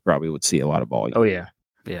 So he probably would see a lot of volume. Oh yeah,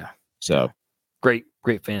 yeah. So great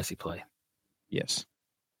fantasy play. Yes.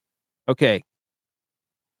 Okay.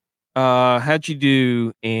 How'd you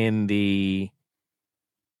do in the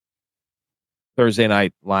Thursday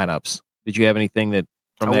night lineups? Did you have anything that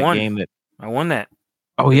from that game that I won that?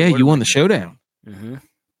 Oh yeah, you won the showdown. Mm-hmm.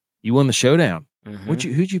 You won the showdown. Mm-hmm.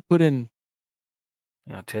 Who'd you put in?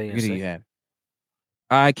 I'll tell you. Who you had?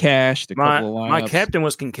 I cashed a couple of lineups. My captain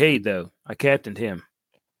was Kincaid, though. I captained him,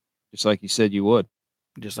 just like you said you would.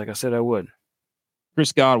 Just like I said I would.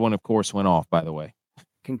 Chris Godwin, of course, went off. By the way,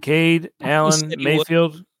 Kincaid, Allen,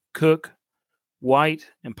 Mayfield, Cook, White,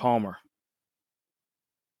 and Palmer.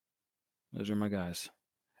 Those are my guys.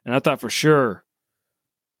 And I thought for sure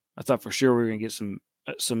we were going to get some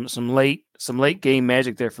late game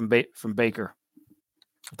magic there from Baker.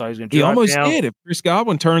 I thought he was going to. He almost did. If Chris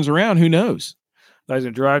Godwin turns around, who knows? I was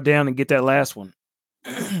going to drive down and get that last one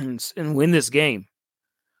and win this game.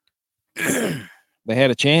 They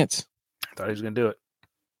had a chance. I thought he was going to do it.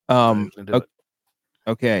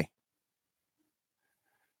 Okay.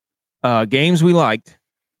 Games we liked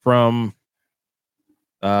from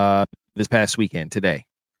this past weekend today.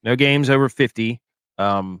 No games over 50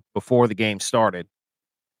 before the game started.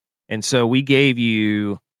 And so I gave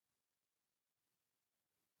you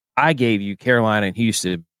Carolina and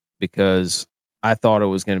Houston because I thought it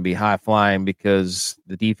was going to be high flying because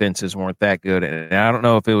the defenses weren't that good. And I don't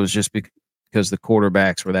know if it was just because the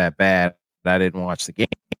quarterbacks were that bad. I didn't watch the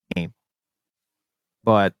game.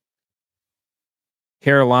 But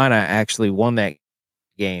Carolina actually won that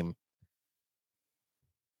game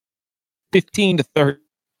 15-13.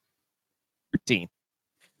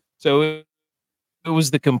 So it was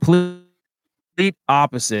the complete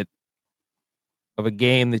opposite of a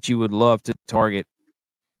game that you would love to target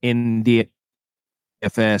in DFS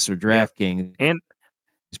or DraftKings. And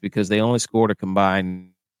it's because they only scored a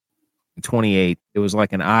combined 28. It was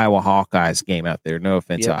like an Iowa Hawkeyes game out there. No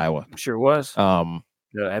offense to Iowa. Sure was. No,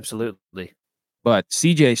 absolutely. But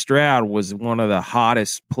CJ Stroud was one of the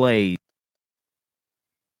hottest plays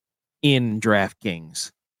in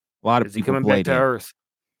DraftKings. A lot of people coming back to earth.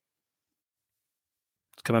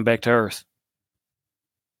 It's coming back to earth.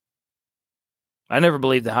 I never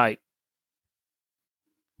believed the hype.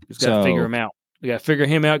 Just got to figure him out. We got to figure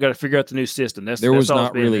him out. Got to figure out the new system. There was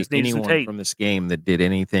not really anyone from this game that did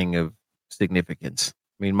anything of significance.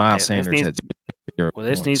 I mean, Miles Sanders had. Well,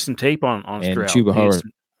 this needs some tape on Stroud. Chuba Hubbard.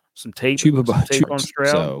 Some tape on Stroud.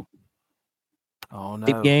 So, oh no!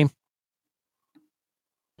 Tape game.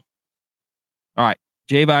 All right,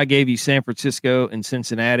 J-Vi gave you San Francisco and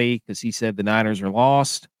Cincinnati because he said the Niners are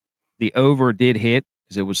lost. The over did hit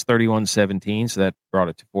because it was 31-17, so that brought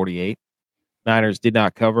it to 48. Niners did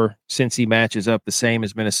not cover. Since he matches up the same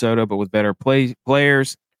as Minnesota, but with better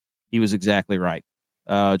players, he was exactly right.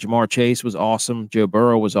 Jamar Chase was awesome. Joe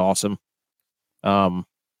Burrow was awesome. So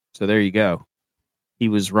there you go. He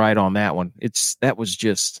was right on that one.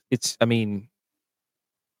 I mean,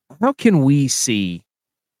 how can we see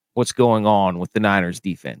what's going on with the Niners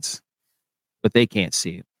defense, but they can't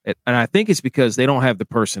see it? And I think it's because they don't have the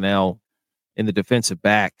personnel in the defensive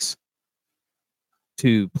backs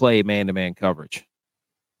to play man-to-man coverage.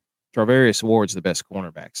 Travarius Ward's the best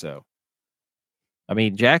cornerback, so. I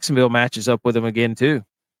mean, Jacksonville matches up with him again, too.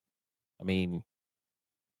 I mean,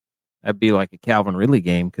 that'd be like a Calvin Ridley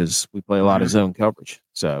game because we play a lot of zone coverage.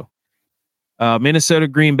 So, Minnesota,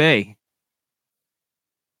 Green Bay.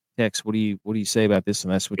 Tex, what do you say about this?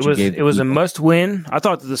 And that's what you gave. It was a must-win. I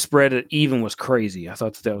thought that the spread at even was crazy. I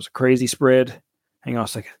thought that was a crazy spread. Hang on a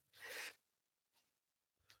second.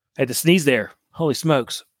 I had to sneeze there. Holy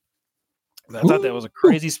smokes! I thought that was a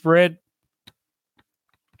crazy spread.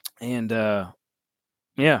 And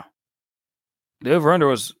yeah, the over/under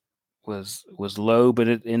was low, but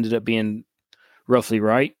it ended up being roughly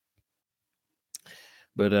right.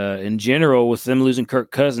 But in general, with them losing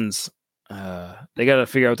Kirk Cousins, they got to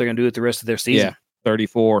figure out what they're going to do with the rest of their season. Yeah,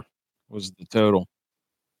 34 was the total.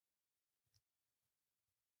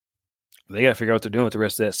 They got to figure out what they're doing with the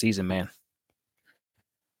rest of that season, man.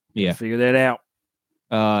 Yeah, figure that out.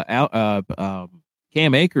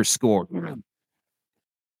 Cam Akers scored.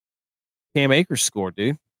 Cam Akers scored,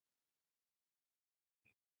 dude.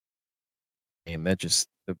 And that just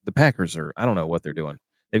the Packers are. I don't know what they're doing.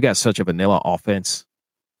 They've got such a vanilla offense.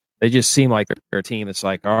 They just seem like they're a team that's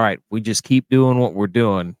like, all right, we just keep doing what we're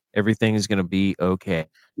doing. Everything is going to be okay.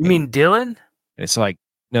 You mean Dylan? And it's like,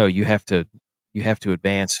 no, you have to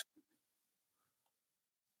advance.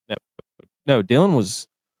 No, Dylan was.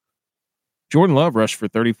 Jordan Love rushed for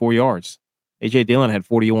 34 yards. A.J. Dillon had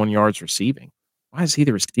 41 yards receiving. Why is he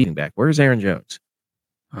the receiving back? Where's Aaron Jones?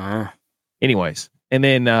 Anyways, and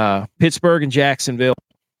then Pittsburgh and Jacksonville.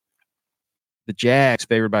 The Jags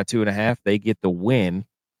favored by 2.5. They get the win.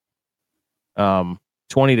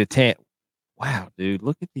 20-10. Wow, dude,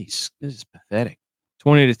 look at these. This is pathetic.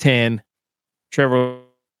 20-10. Trevor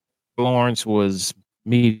Lawrence was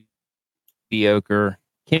mediocre.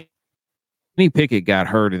 Kenny Pickett got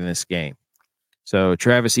hurt in this game. So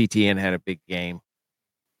Travis Etienne had a big game.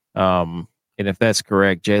 And if that's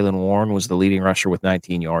correct, Jaylen Warren was the leading rusher with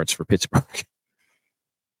 19 yards for Pittsburgh.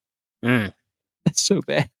 That's so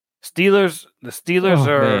bad. The Steelers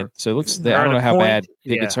are. Man. So I don't know how bad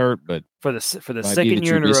Pickett's hurt, but for the second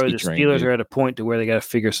year in a row, the Steelers are at a point to where they got to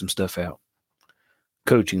figure some stuff out,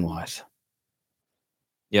 coaching wise.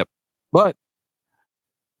 Yep, but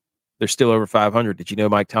they're still over 500. Did you know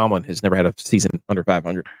Mike Tomlin has never had a season under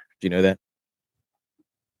 500? Did you know that?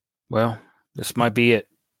 Well, this might be it.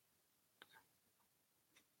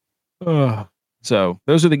 So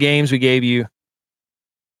those are the games we gave you.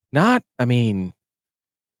 San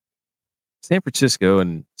Francisco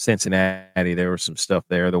and Cincinnati, there was some stuff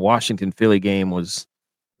there. The Washington-Philly game was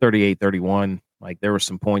 38-31. Like, there were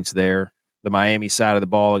some points there. The Miami side of the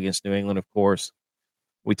ball against New England, of course.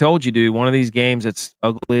 We told you, dude, one of these games that's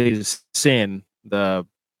ugly as sin, the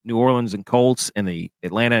New Orleans and Colts and the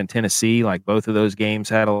Atlanta and Tennessee, like both of those games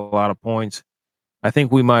had a lot of points. I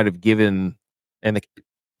think we might have given, and the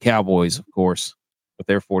Cowboys, of course, with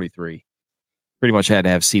their 43, pretty much had to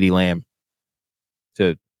have CeeDee Lamb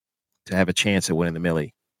to have a chance at winning the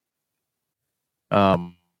Millie.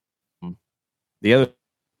 The other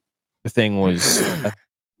thing was, I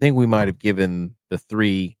think we might have given the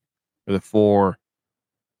 3 or the 4,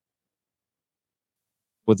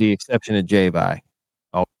 with the exception of J-Vi.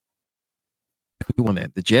 Who won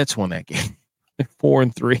that? The Jets won that game.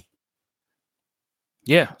 4-3.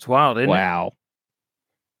 Yeah, it's wild, isn't it? Wow.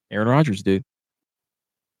 Aaron Rodgers, dude.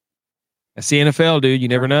 That's the NFL, dude. You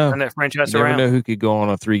never know. Turn that franchise you around. Never know who could go on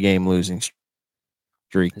a 3-game losing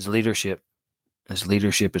streak. His leadership is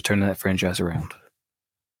turning that franchise around.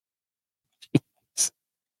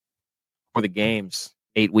 For the games,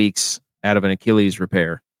 8 weeks out of an Achilles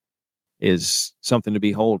repair is something to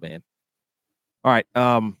behold, man. All right.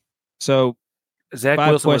 So Zach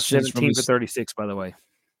Wilson was 17 for 36, by the way.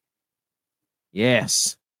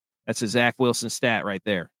 Yes. That's a Zach Wilson stat right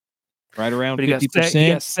there. Right around 50%.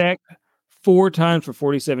 He got sacked 4 times for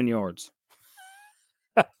 47 yards.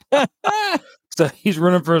 So he's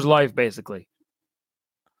running for his life, basically.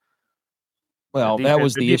 Well, that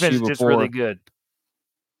was the issue before. Just really good.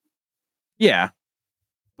 Yeah,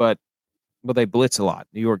 but Well, they blitz a lot.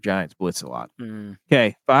 New York Giants blitz a lot. Mm.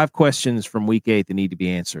 Okay, 5 questions from Week 8 that need to be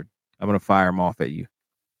answered. I'm going to fire them off at you.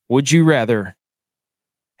 Would you rather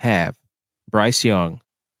have Bryce Young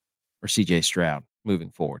or C.J. Stroud moving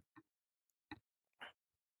forward?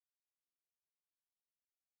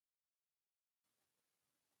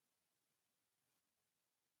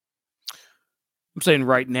 I'm saying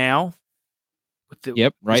right now.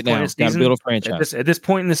 Yep, right now. Got to build a franchise. At this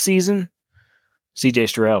point in the season, C.J.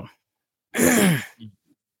 Stroud.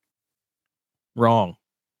 Wrong.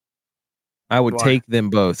 I would Why? take them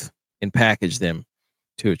both and package them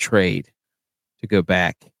to a trade to go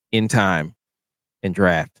back in time and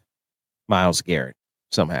draft Myles Garrett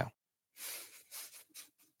somehow.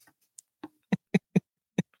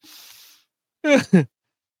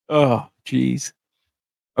 Oh, geez.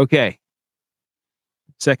 Okay.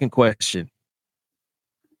 Second question.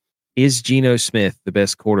 Is Geno Smith the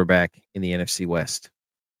best quarterback in the NFC West?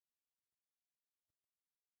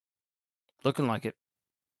 Looking like it.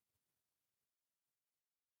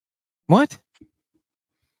 What?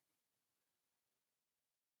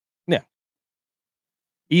 No.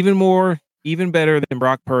 Even better than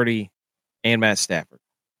Brock Purdy and Matt Stafford.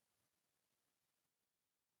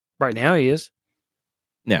 Right now he is.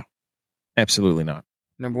 No. Absolutely not.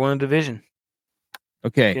 Number 1 in the division.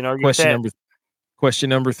 Okay. Can't argue with that. Question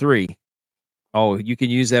number 3. Oh, you can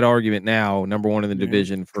use that argument now, number 1 in the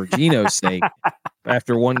division, for Geno's sake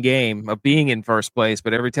after one game of being in first place.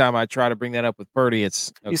 But every time I try to bring that up with Purdy,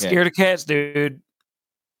 it's okay. You're scared of cats, dude.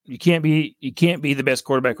 You can't be the best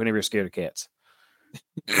quarterback whenever you're scared of cats.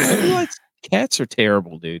 Cats are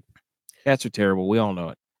terrible, dude. Cats are terrible. We all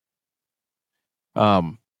know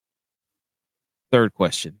it. Third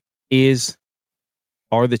question.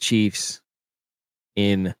 Are the Chiefs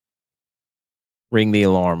in ring the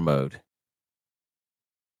alarm mode?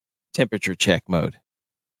 Temperature check mode.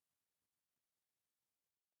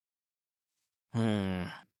 I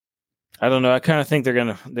don't know. I kind of think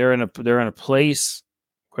they're in a place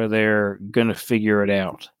where they're gonna figure it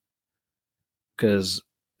out, because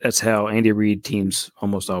that's how Andy Reid teams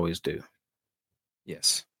almost always do.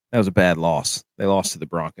 Yes, that was a bad loss. They lost to the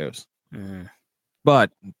Broncos,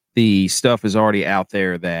 but the stuff is already out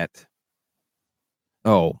there that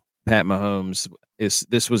Pat Mahomes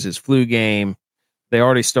this was his flu game. They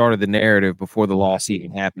already started the narrative before the loss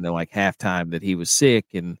even happened at like halftime that he was sick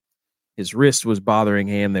and his wrist was bothering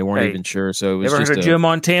him. They weren't even sure. So it was ever just heard of Joe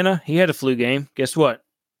Montana? He had a flu game. Guess what?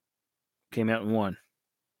 Came out and won.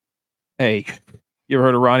 Hey, you ever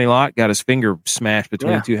heard of Ronnie Lott? Got his finger smashed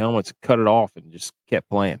between 2 helmets, cut it off, and just kept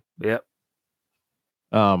playing. Yep.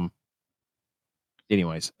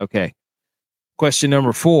 Anyways, okay. Question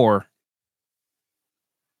number 4.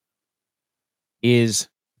 Is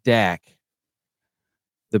Dak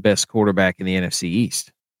the best quarterback in the NFC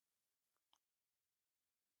East?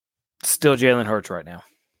 Still Jalen Hurts right now.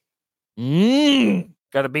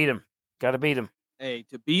 Got to beat him. Got to beat him. Hey,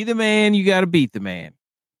 to be the man, you got to beat the man.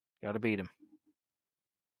 Got to beat him.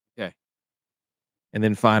 Okay. And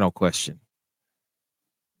then final question.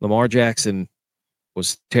 Lamar Jackson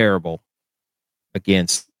was terrible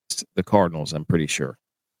against the Cardinals, I'm pretty sure.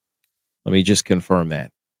 Let me just confirm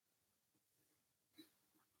that.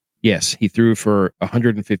 Yes, he threw for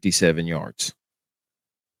 157 yards.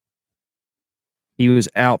 He was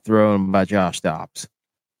outthrown by Josh Dobbs.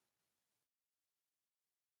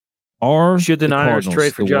 Should the Niners Cardinals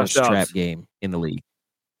trade for the Josh worst Dobbs? trap game in the league?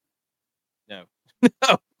 No.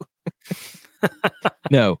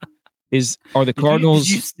 No. Are the Cardinals?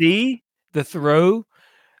 Did you see the throw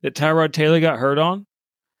that Tyrod Taylor got hurt on?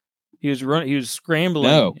 He was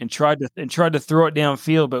scrambling and tried to throw it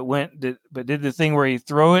downfield, but did the thing where he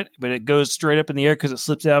throw it, but it goes straight up in the air because it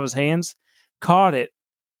slips out of his hands. Caught it,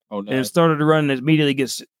 and it started to run, and immediately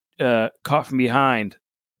gets caught from behind,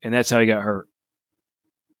 and that's how he got hurt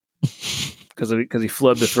because he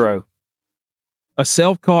flubbed the throw. A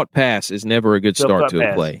self-caught pass is never a good start to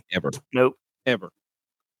a play, ever. Nope, ever.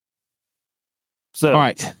 So, all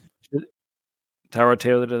right, Tyrod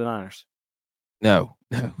Taylor to the Niners. No.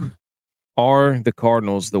 Are the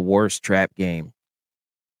Cardinals the worst trap game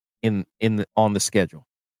on the schedule?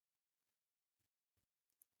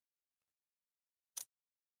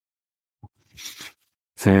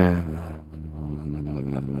 I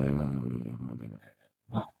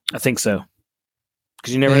think so.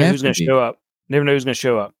 Because you never know who's going to show up. Never know who's going to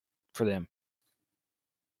show up for them.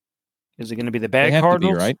 Is it going to be the bad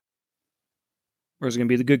Cardinals? Right? Or is it going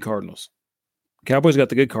to be the good Cardinals? Cowboys got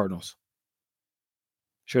the good Cardinals.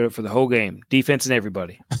 Showed up for the whole game. Defense and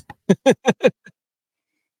everybody.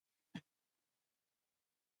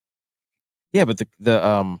 Yeah, but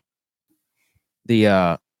the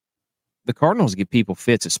the Cardinals give people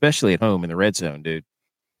fits, especially at home in the red zone, dude.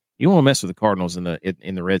 You don't want to mess with the Cardinals in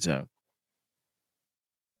the red zone.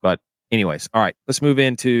 But anyways, all right, let's move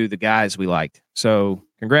into the guys we liked. So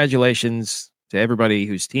congratulations to everybody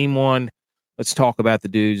whose team won. Let's talk about the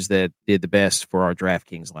dudes that did the best for our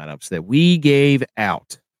DraftKings lineups that we gave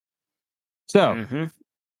out. So,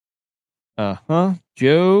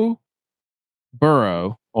 Joe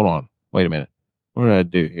Burrow. Hold on. Wait a minute. What did I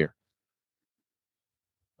do here?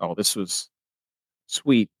 Oh, this was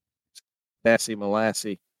sweet. Sassy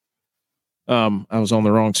Molassy. I was on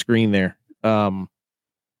the wrong screen there. All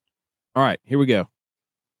right, here we go.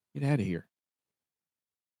 Get out of here.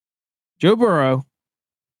 Joe Burrow,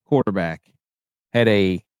 quarterback, had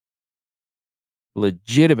a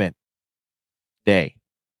legitimate day.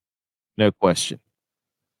 No question.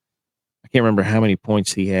 I can't remember how many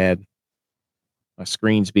points he had. My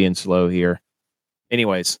screen's being slow here.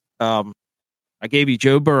 Anyways, I gave you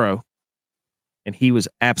Joe Burrow, and he was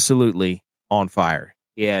absolutely on fire.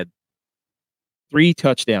 He had 3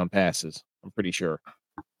 touchdown passes, I'm pretty sure.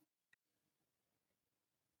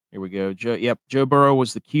 Here we go. Joe Burrow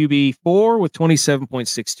was the QB4 with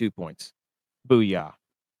 27.62 points. Booyah.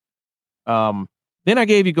 Then I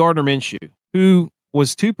gave you Gardner Minshew, who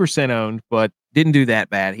was 2% owned, but didn't do that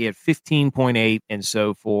bad. He had 15.8, and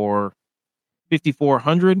so for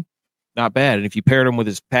 5,400, not bad. And if you paired him with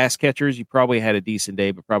his pass catchers, you probably had a decent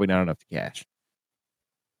day, but probably not enough to cash.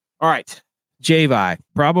 All right. Javi,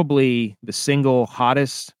 probably the single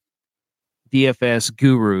hottest DFS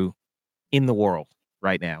guru in the world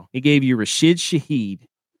right now. He gave you Rashid Shaheed.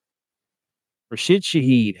 Rashid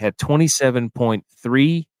Shaheed had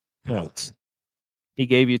 27.3 points. He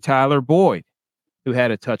gave you Tyler Boyd, who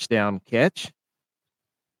had a touchdown catch.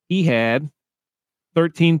 He had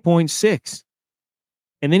 13.6.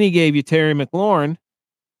 And then he gave you Terry McLaurin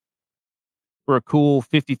for a cool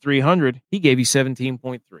 5,300. He gave you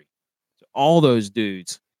 17.3. So all those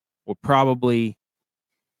dudes were probably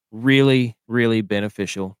really, really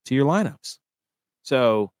beneficial to your lineups.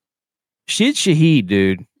 So Shid Shaheed,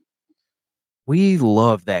 dude, we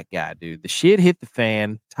love that guy, dude. The shit hit the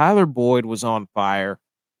fan. Tyler Boyd was on fire.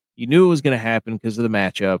 You knew it was going to happen because of the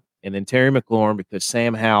matchup. And then Terry McLaurin, because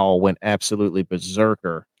Sam Howell went absolutely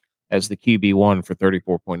berserker as the QB1 for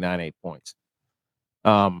 34.98 points.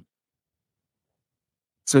 So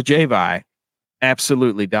Javi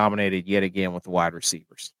absolutely dominated yet again with the wide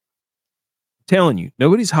receivers. I'm telling you,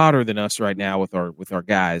 nobody's hotter than us right now with our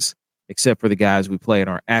guys, except for the guys we play in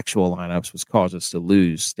our actual lineups, which caused us to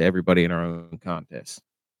lose to everybody in our own contests.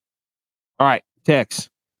 All right, Tex,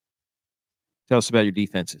 tell us about your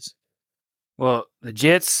defenses. Well, the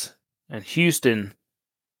Jets and Houston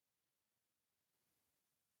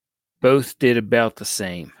both did about the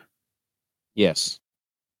same. Yes.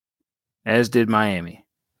 As did Miami.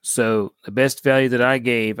 So the best value that I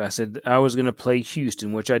gave, I said I was going to play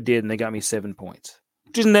Houston, which I did, and they got me 7 points.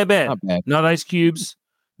 Which isn't that bad. Not bad. Not ice cubes.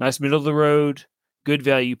 Nice middle of the road. Good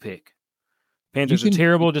value pick. Panthers are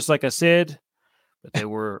terrible, just like I said, but they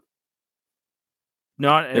were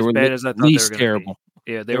not as bad as I thought they were going to be. Terrible.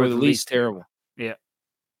 Yeah, they were the least terrible. Yeah.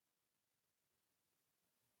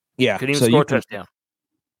 Yeah. Couldn't even score a touchdown.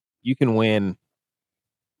 You can win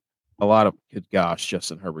a lot of, good gosh,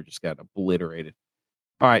 Justin Herbert just got obliterated.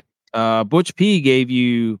 All right. Butch P gave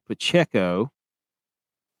you Pacheco,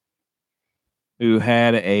 who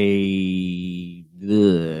had a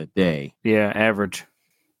day. Yeah, average.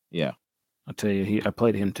 Yeah. I'll tell you, I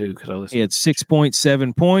played him too because I listened. He had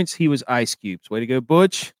 6.7 points. He was ice cubes. Way to go,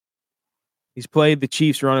 Butch. He's played the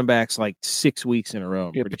Chiefs running backs like 6 weeks in a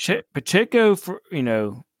row. Yeah, Pacheco, for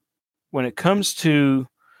when it comes to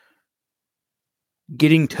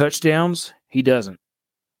getting touchdowns, he doesn't.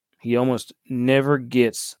 He almost never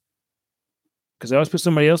gets, because they always put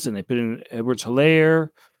somebody else in. They put in Edwards-Helaire,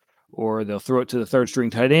 or they'll throw it to the third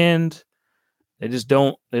string tight end. They just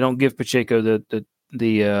don't. They don't give Pacheco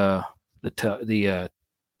the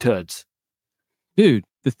tuds. Dude,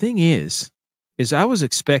 the thing is I was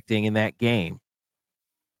expecting in that game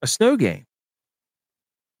a snow game,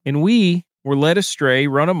 and we were led astray,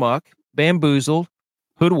 run amok, bamboozled,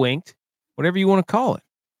 hoodwinked, whatever you want to call it.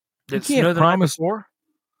 Did it snow the night before?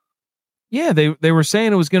 Yeah, they were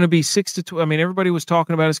saying it was going to be 6 to 12. I mean, everybody was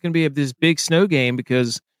talking about it's going to be this big snow game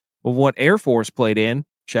because of what Air Force played in.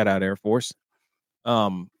 Shout out Air Force.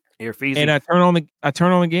 Air Feezy. And I turn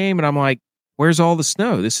on the game and I'm like, where's all the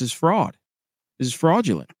snow? This is fraud. This is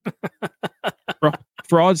fraudulent.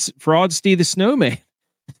 Fraudsteed the snowman.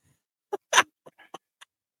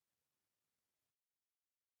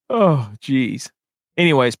 Oh, geez.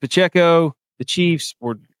 Anyways, Pacheco, the Chiefs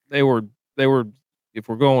were if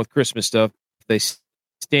we're going with Christmas stuff, they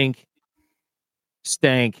stink.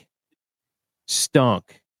 stunk.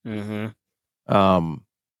 Mm-hmm.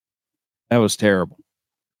 That was terrible.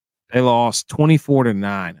 They lost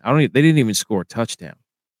 24-9. They didn't even score a touchdown.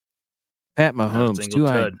 Pat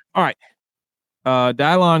Mahomes, all right.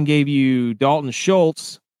 Dylon gave you Dalton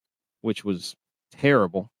Schultz, which was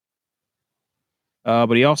terrible.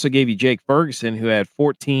 But he also gave you Jake Ferguson, who had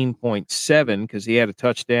 14.7 because he had a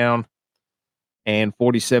touchdown and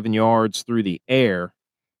 47 yards through the air.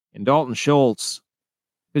 And Dalton Schultz,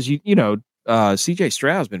 because C.J.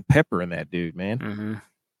 Stroud's been peppering that dude, man. Mm-hmm.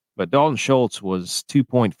 But Dalton Schultz was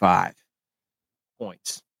 2.5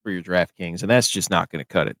 points for your DraftKings, and that's just not going to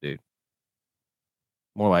cut it, dude.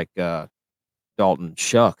 More like Dalton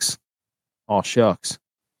Shucks. All shucks.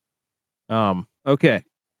 Okay.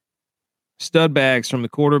 Stud bags from the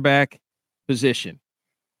quarterback position.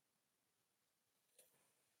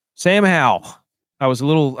 Sam Howell. I was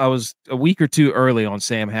a week or two early on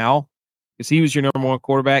Sam Howell because he was your number one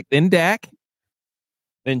quarterback. Then Dak,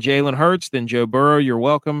 then Jalen Hurts, then Joe Burrow. You're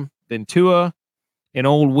welcome. Then Tua and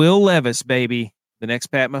old Will Levis, baby. The next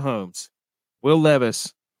Pat Mahomes. Will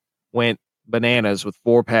Levis went bananas with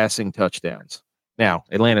 4 passing touchdowns. Now,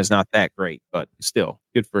 Atlanta's not that great, but still,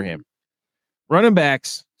 good for him. Running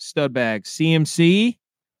backs, stud bags. CMC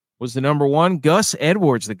was the number one. Gus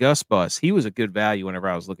Edwards, the Gus bus. He was a good value whenever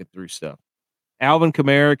I was looking through stuff. Alvin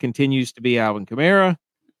Kamara continues to be Alvin Kamara.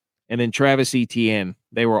 And then Travis Etienne.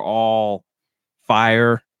 They were all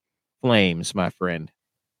fire flames, my friend.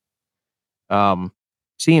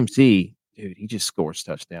 CMC, dude, he just scores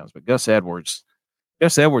touchdowns. But Gus Edwards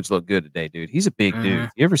looked good today, dude. He's a big dude.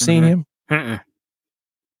 You ever seen him?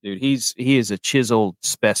 Dude, he is a chiseled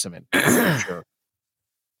specimen for sure.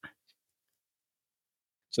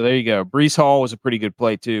 So there you go. Breece Hall was a pretty good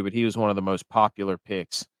play too, but he was one of the most popular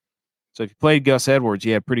picks. So if you played Gus Edwards,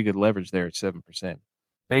 you had pretty good leverage there at 7%.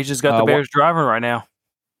 Page has got the Bears driving right now.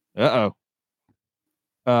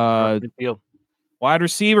 Wide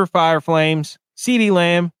receiver Fire Flames, CeeDee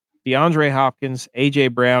Lamb, DeAndre Hopkins, A.J.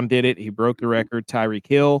 Brown did it. He broke the record. Tyreek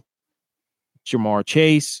Hill, Jamar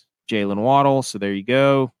Chase, Jalen Waddle. So there you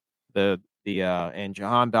go. And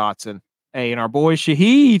Jahan Dotson. Hey, and our boy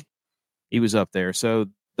Shaheed, he was up there. So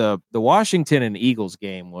the Washington and Eagles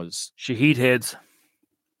game was Shaheed heads.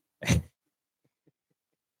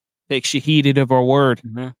 Take Shaheed of our word.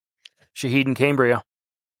 Mm-hmm. Shaheed and Cambria.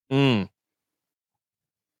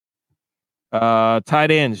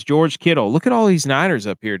 Tight ends, George Kittle. Look at all these Niners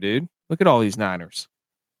up here, dude. Look at all these Niners.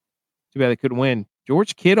 Too bad they couldn't win.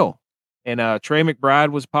 George Kittle. And Trey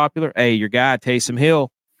McBride was popular. Hey, your guy, Taysom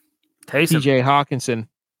Hill. TJ Hawkinson.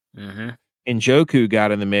 Mm-hmm. And Njoku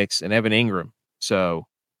got in the mix, and Evan Ingram. So,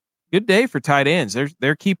 good day for tight ends.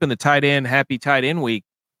 They're keeping the tight end happy tight end week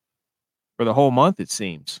for the whole month, it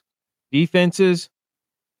seems. Defenses,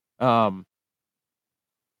 the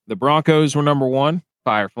Broncos were number 1,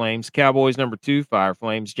 Fire Flames. Cowboys number 2, Fire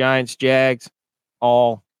Flames. Giants, Jags,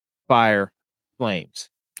 all Fire Flames.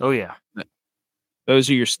 Oh, yeah. Those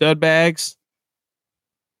are your stud bags.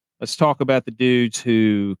 Let's talk about the dudes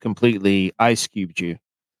who completely ice cubed you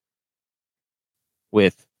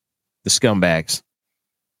with the scumbags.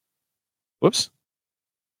 Whoops.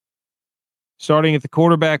 Starting at the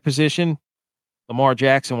quarterback position, Lamar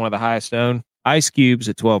Jackson, one of the highest owned. Ice Cubes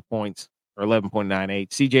at 12 points or 11.98.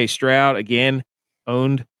 CJ Stroud, again,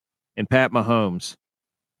 owned. And Pat Mahomes.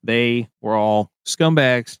 They were all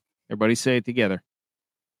scumbags. Everybody say it together.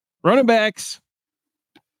 Running backs.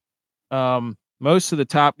 Most of the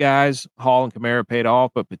top guys, Hall and Kamara, paid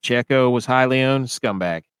off, but Pacheco was highly owned.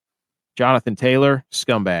 Scumbag. Jonathan Taylor,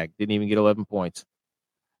 scumbag. Didn't even get 11 points.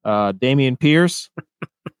 Damian Pierce,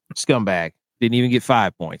 scumbag. Didn't even get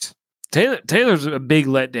 5 points. Taylor's a big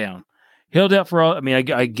letdown. Held out for all. I mean,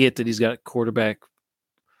 I get that he's got quarterback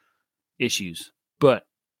issues, but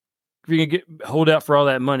if you're gonna hold out for all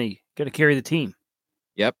that money, got to carry the team.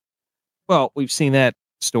 Yep. Well, we've seen that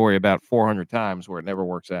story about 400 times where it never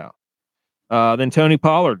works out. Then Tony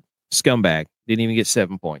Pollard, scumbag. Didn't even get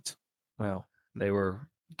 7 points. Well, they were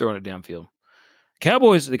throwing it downfield.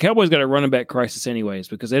 The Cowboys got a running back crisis anyways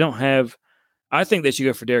because they don't have. I think they should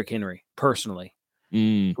go for Derrick Henry personally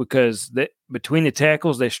because between the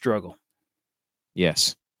tackles they struggle.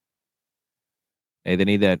 Yes. Hey, they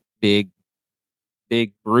need that big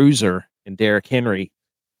bruiser in Derrick Henry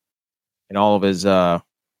and all of his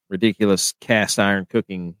ridiculous cast iron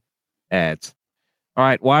cooking ads. All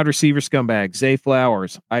right, wide receiver scumbag. Zay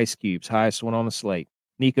Flowers, Ice Cubes, highest one on the slate.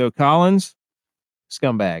 Nico Collins,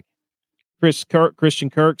 scumbag. Christian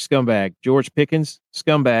Kirk, scumbag. George Pickens,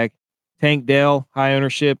 scumbag. Tank Dell, high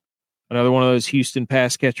ownership. Another one of those Houston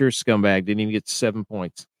pass catchers, scumbag. Didn't even get 7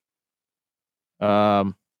 points.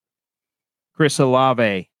 Chris Chris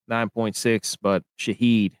Olave, 9.6, but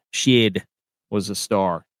Shid was a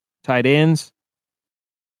star. Tight ends,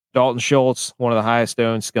 Dalton Schultz, one of the highest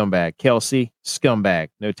owned, scumbag. Kelsey, scumbag.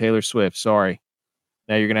 No Taylor Swift, sorry.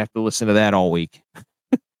 Now you're going to have to listen to that all week.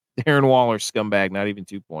 Darren Waller, scumbag, not even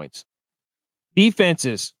 2 points.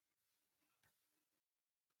 Defenses,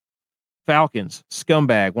 Falcons,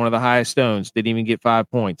 scumbag, one of the highest owns, didn't even get 5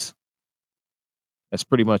 points. That's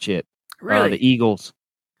pretty much it. Really? The Eagles.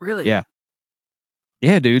 Really? Yeah.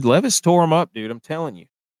 Yeah, dude. Levis tore them up, dude. I'm telling you.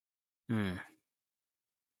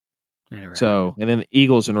 So, and then the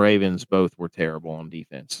Eagles and Ravens both were terrible on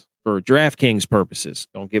defense. For DraftKings purposes,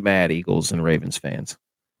 don't get mad, Eagles and Ravens fans.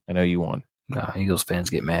 I know you won. No, Eagles fans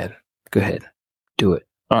get mad. Go ahead. Do it.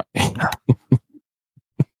 All right.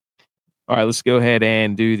 All right, let's go ahead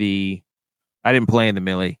and do the... I didn't play in the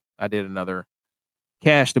Millie. I did another...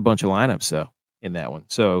 Cashed a bunch of lineups, though, in that one.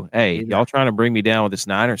 So, hey, y'all trying to bring me down with this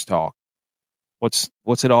Niners talk.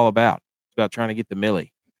 What's it all about? It's about trying to get the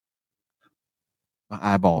Millie. My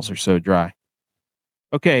eyeballs are so dry.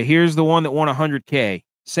 Okay, here's the one that won $100K.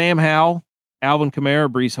 Sam Howell, Alvin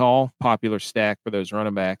Kamara, Breece Hall, popular stack for those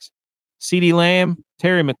running backs. CeeDee Lamb,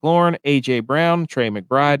 Terry McLaurin, A.J. Brown, Trey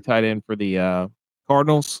McBride, tight end for the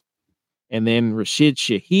Cardinals. And then Rashid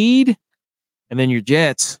Shaheed. And then your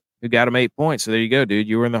Jets, who got him 8 points. So there you go, dude.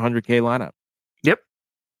 You were in the $100K lineup. Yep.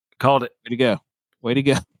 Called it. Way to go. Way to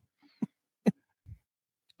go.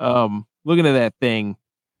 Looking at that thing,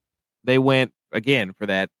 they went again for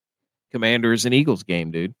that Commanders and Eagles game,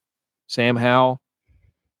 dude. Sam Howell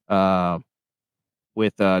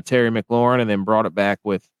with Terry McLaurin, and then brought it back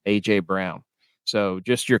with A.J. Brown. So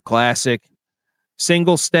just your classic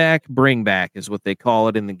single stack bring back is what they call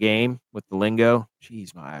it in the game with the lingo.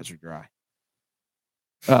 Jeez, my eyes are dry.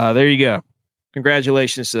 There you go.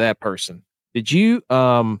 Congratulations to that person. Did you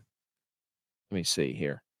let me see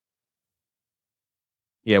here.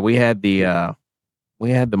 Yeah, we had the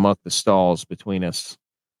muck the stalls between us.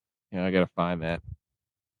 Yeah, I gotta find that.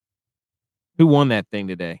 Who won that thing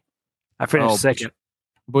today? I finished second.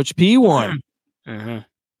 Butch P won. Uh-huh.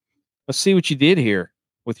 Let's see what you did here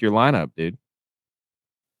with your lineup, dude.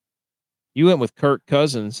 You went with Kirk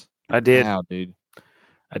Cousins. I did. Wow, dude.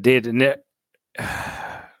 I did. And dude,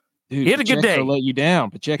 he had a good day. Let you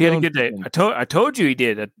down. Pacheco he had a good day. I told you he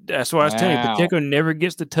did. That's why I was telling you. Pacheco never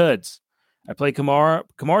gets the tuds. I play Kamara.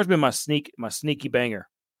 Kamara's been my sneaky banger.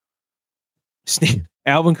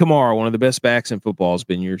 Alvin Kamara, one of the best backs in football, has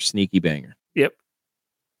been your sneaky banger. Yep.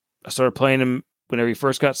 I started playing him whenever he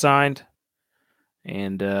first got signed,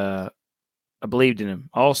 and I believed in him.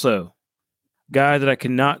 Also, guy that I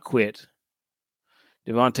cannot quit,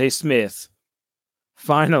 Devontae Smith,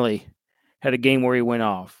 finally had a game where he went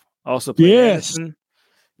off. Also played Anderson.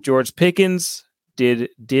 George Pickens did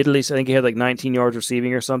at least, I think he had like 19 yards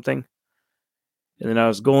receiving or something. And then I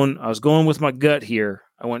was going with my gut here.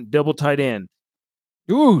 I went double tight end.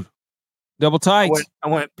 Ooh, double tight. I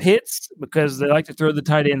went Pitts because they like to throw the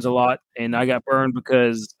tight ends a lot, and I got burned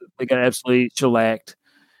because they got absolutely shellacked.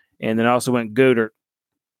 And then I also went Goddard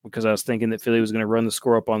because I was thinking that Philly was going to run the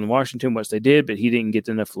score up on Washington, which they did, but he didn't get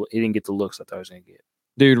enough. He didn't get the looks I thought he was going to get.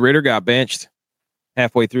 Dude, Ritter got benched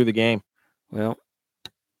halfway through the game. Well,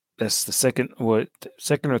 that's the second or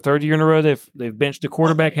third year in a row they've benched a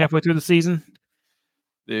quarterback halfway through the season.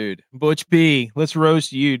 Dude, Butch P, let's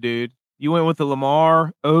roast you, dude. You went with the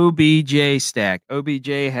Lamar OBJ stack. OBJ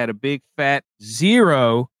had a big fat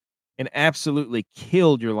 0 and absolutely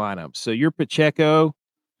killed your lineup. So you're Pacheco,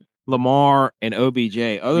 Lamar, and OBJ.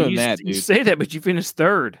 Other than that, dude. You say that, but you finished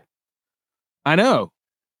third. I know.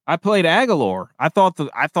 I played Aguilar. I thought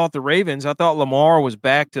the Ravens. I thought Lamar was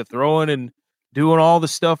back to throwing and doing all the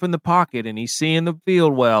stuff in the pocket, and he's seeing the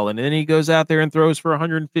field well, and then he goes out there and throws for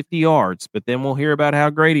 150 yards. But then we'll hear about how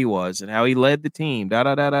great he was and how he led the team.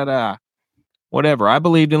 Whatever. I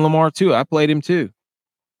believed in Lamar too. I played him too.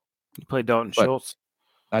 You played Dalton Schultz.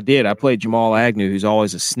 I did. I played Jamal Agnew, who's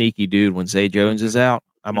always a sneaky dude when Zay Jones is out.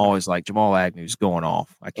 I'm always like, Jamal Agnew's going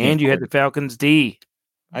off. And you had the Falcons D.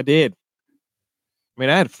 I did. I mean,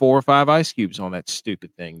 I had 4 or 5 ice cubes on that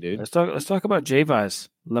stupid thing, dude. Let's talk about J-Vice.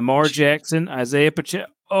 Lamar Jackson, Isaiah Pacheco.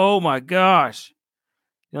 Oh my gosh.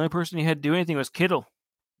 The only person he had to do anything was Kittle.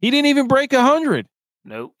 He didn't even break 100.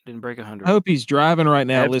 Nope, didn't break 100. I hope he's driving right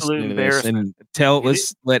now listening to this and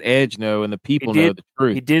let's let Edge know and the people know the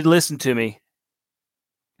truth. He did listen to me.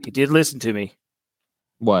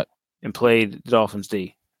 What? And played the Dolphins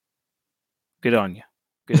D. Good on you.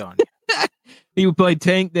 He played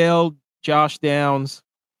Tank Dell, Josh Downs.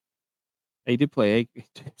 He did play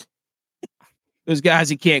those guys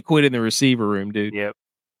he can't quit in the receiver room, dude. Yep.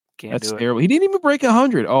 That's terrible. He didn't even break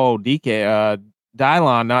 100. Oh, DK,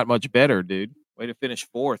 Dylon, not much better, dude. Way to finish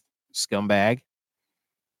 4th, scumbag.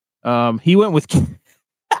 He went with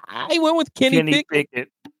Kenny Pickett.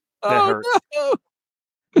 That hurts. No.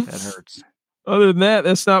 That hurts. Other than that,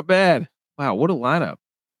 that's not bad. Wow, what a lineup.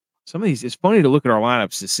 Some of these, it's funny to look at our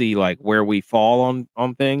lineups to see like where we fall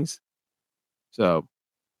on things. So,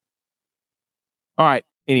 all right.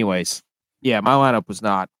 Anyways, yeah, my lineup was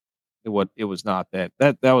not. It was not that.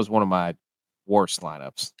 That was one of my worst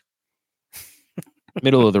lineups.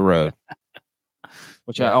 Middle of the road,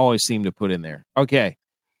 which I always seem to put in there. Okay,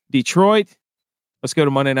 Detroit. Let's go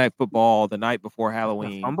to Monday Night Football the night before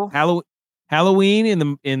Halloween.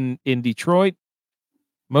 Halloween in Detroit,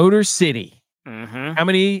 Motor City.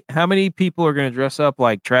 Mm-hmm. How many people are going to dress up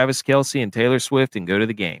like Travis Kelce and Taylor Swift and go to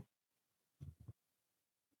the game?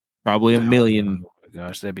 Probably a million. Oh my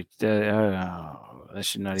gosh, that'd be that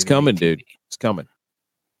should not. It's even coming, be dude. It's coming.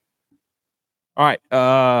 All right,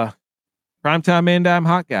 primetime and dime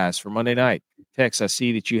hot guys for Monday night. Tex, I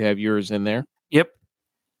see that you have yours in there. Yep.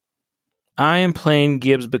 I am playing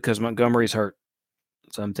Gibbs because Montgomery's hurt,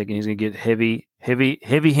 so I'm thinking he's going to get heavy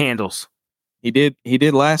handles. He did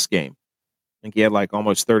last game. I think he had like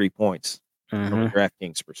almost 30 points from a Mm-hmm.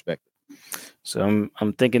 DraftKings perspective. So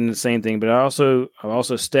I'm thinking the same thing, but I've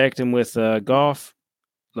also stacked him with Goff,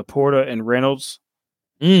 Laporta, and Reynolds.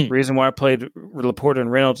 The reason why I played Laporta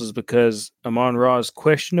and Reynolds is because Amon-Ra is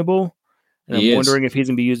questionable, and I'm wondering if he's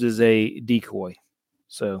going to be used as a decoy.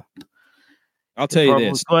 So I'll tell you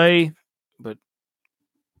this: play, but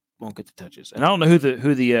won't get the touches. And I don't know who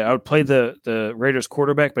the I would play the Raiders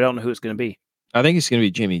quarterback, but I don't know who it's going to be. I think it's going to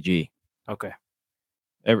be Jimmy G. Okay.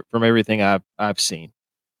 From everything I've seen,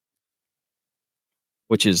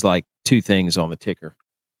 which is like 2 things on the ticker.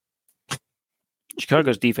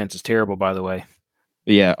 Chicago's defense is terrible, by the way.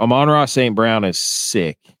 But yeah, Amon-Ra St. Brown is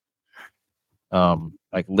sick.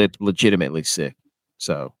 Like legitimately sick.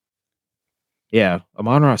 So yeah,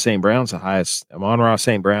 Amon-Ra St. Brown's the highest. Amon-Ra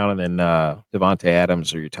St. Brown and then Devontae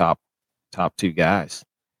Adams are your top 2 guys.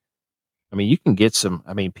 I mean, you can get some.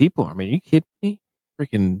 I mean, people. I mean, you kidding me?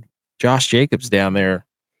 Freaking Josh Jacobs down there,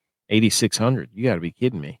 8,600. You got to be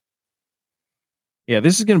kidding me. Yeah,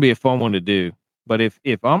 this is going to be a fun one to do. But if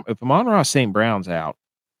Amon-Ra St. Brown's out,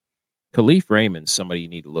 Khalif Raymond's somebody you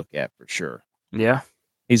need to look at for sure. Yeah,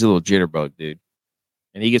 he's a little jitterbug, dude,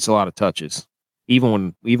 and he gets a lot of touches,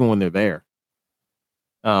 even when they're there.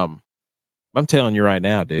 I'm telling you right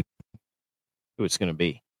now, dude, who it's going to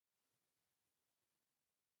be.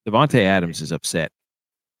 Devontae Adams is upset.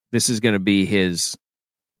 This is going to be his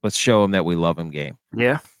let's show him that we love him game.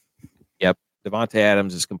 Yeah. Yep. Devontae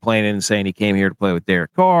Adams is complaining and saying he came here to play with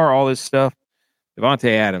Derek Carr, all this stuff.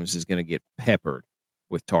 Devontae Adams is going to get peppered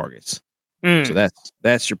with targets. So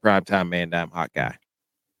that's your primetime man dime hot guy.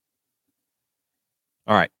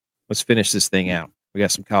 All right. Let's finish this thing out. We got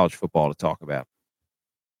some college football to talk about.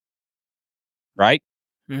 Right?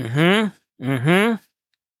 Mm-hmm. Mm-hmm.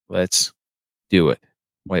 Let's do it.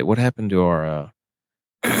 Wait, what happened to our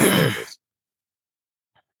there it is.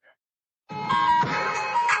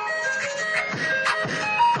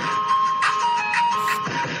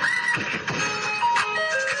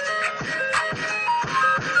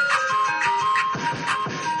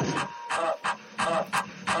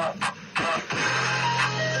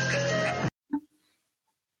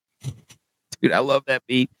 Dude, I love that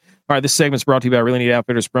beat. All right, this segment's brought to you by Really Neat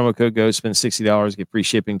Outfitters. Promo code GO. Spend $60, get free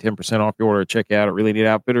shipping, 10% off your order at checkout at Really Neat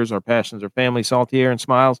Outfitters. Our passions are family, salty air, and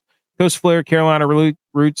smiles. Coast Flair, Carolina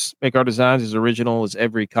roots make our designs as original as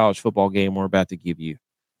every college football game we're about to give you.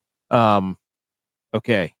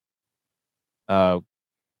 Okay. Promo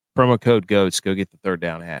code GOATS. Go get the third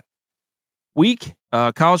down hat.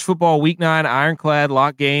 College football week 9 ironclad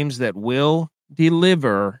lock games that will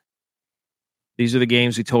deliver. These are the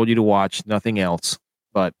games we told you to watch, nothing else,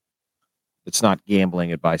 but it's not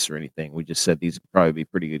gambling advice or anything. We just said these would probably be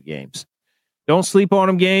pretty good games. Don't sleep on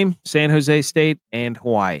them game, San Jose State and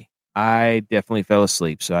Hawaii. I definitely fell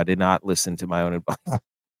asleep, so I did not listen to my own advice.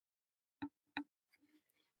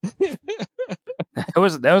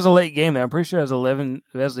 That was a late game. I'm pretty sure it was 11.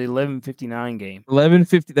 That was the 11:59 game.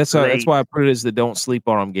 11:50. That's why I put it as the don't sleep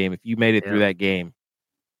on them game. If you made it through that game,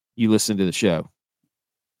 you listened to the show.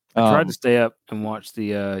 I tried to stay up and watch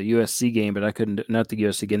the USC game, but I couldn't. Not the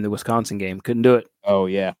USC game, the Wisconsin game. Couldn't do it. Oh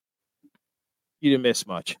yeah, you didn't miss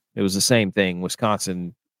much. It was the same thing.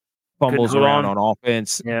 Wisconsin fumbles around on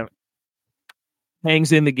offense. Yeah,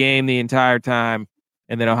 hangs in the game the entire time,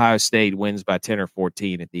 and then Ohio State wins by 10 or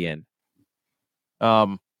 14 at the end.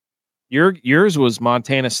 Yours was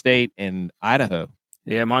Montana State and Idaho.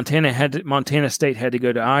 Yeah, Montana State had to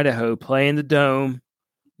go to Idaho, play in the dome,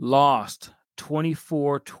 lost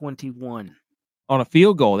 24-21. on a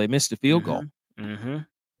field goal. They missed a field goal. Mm-hmm.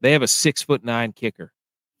 They have a 6'9" kicker.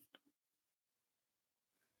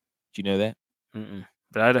 Did you know that? Mm-mm.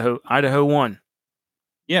 But Idaho won.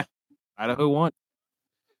 Yeah, Idaho won.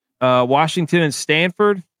 Washington and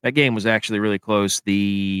Stanford. That game was actually really close.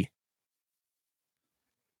 They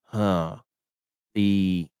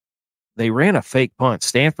ran a fake punt.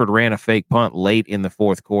 Stanford ran a fake punt late in the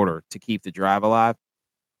fourth quarter to keep the drive alive,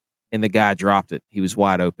 and the guy dropped it. He was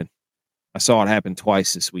wide open. I saw it happen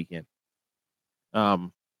twice this weekend.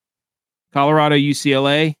 Colorado,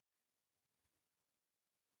 UCLA.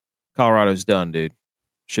 Colorado's done, dude.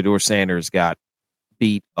 Shedeur Sanders got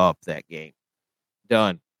beat up that game.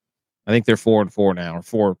 Done. I think they're 4-4 now, or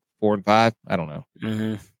 4-5. I don't know.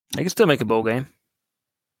 Mm-hmm. They can still make a bowl game.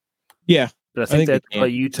 Yeah, but I think they play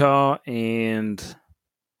Utah and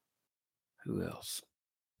who else?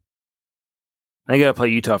 They got to play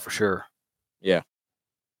Utah for sure. Yeah,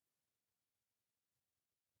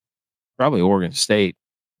 probably Oregon State,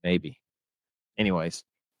 maybe. Anyways,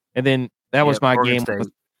 and then that was my Oregon game. State.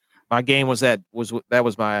 My game was that was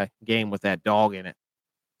my game with that dog in it.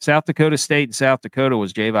 South Dakota State and South Dakota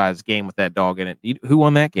was J-Vi's game with that dog in it. Who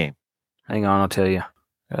won that game? Hang on, I'll tell you.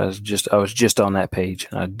 I was just on that page.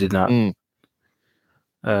 I did not.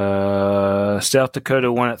 South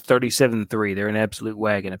Dakota won at 37-3. They're an absolute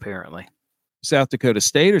wagon, apparently. South Dakota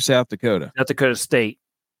State or South Dakota? South Dakota State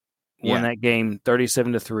won that game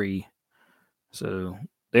 37-3. So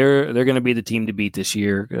they're going to be the team to beat this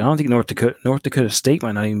year. I don't think North Dakota State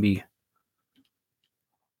might not even be.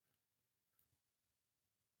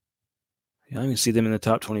 I don't even see them in the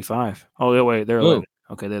top 25. Oh, wait, they're 11.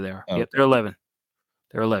 Okay, there they are. Oh. Yep, they're 11.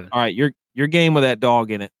 They're 11. All right, your game with that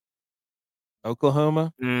dog in it.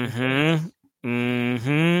 Oklahoma? Mm-hmm.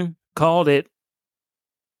 Called it.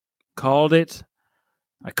 I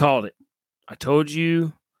called it. I told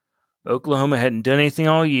you Oklahoma hadn't done anything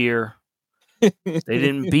all year. They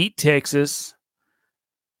didn't beat Texas.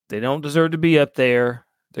 They don't deserve to be up there.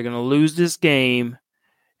 They're going to lose this game.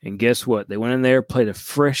 And guess what? They went in there, played a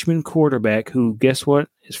freshman quarterback who, guess what,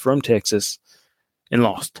 is from Texas and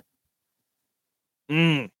lost.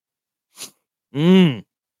 Dude, that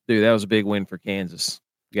was a big win for Kansas.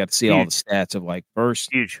 You got to see all the stats of like first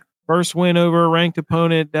win over a ranked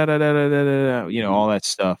opponent, all that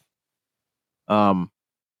stuff.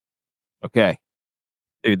 Okay.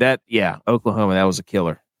 Dude, Oklahoma, that was a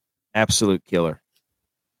killer. Absolute killer.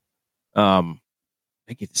 I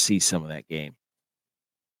get to see some of that game.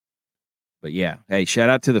 But yeah, hey, shout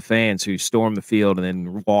out to the fans who stormed the field and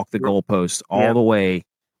then walked the goalposts all the way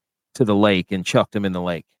to the lake and chucked them in the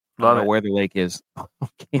lake. I don't know where the lake is.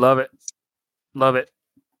 Love it. All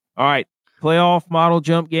right. Playoff model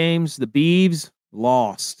jump games. The Beavs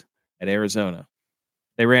lost at Arizona.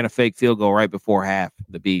 They ran a fake field goal right before half.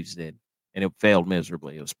 The Beavs did, and it failed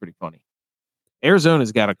miserably. It was pretty funny.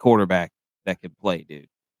 Arizona's got a quarterback that can play, dude.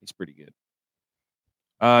 He's pretty good.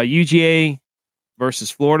 UGA versus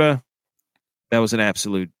Florida. That was an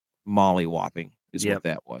absolute molly-whopping is what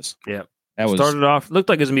that was. Yeah. That was started off, looked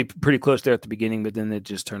like it was going to be pretty close there at the beginning, but then it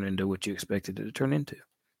just turned into what you expected it to turn into.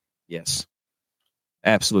 Yes.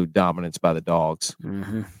 Absolute dominance by the Dogs.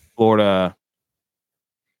 Mm-hmm. Florida.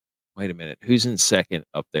 Wait a minute. Who's in second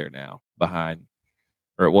up there now behind?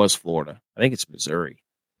 Or it was Florida. I think it's Missouri.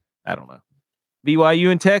 I don't know. BYU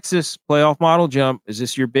and Texas, playoff model jump. Is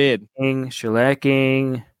this your bid?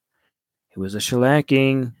 Shellacking. It was a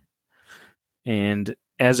shellacking. And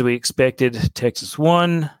as we expected, Texas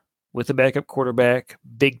won with a backup quarterback,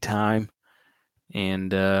 big time.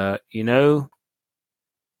 And, they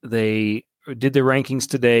did the rankings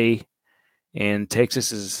today, and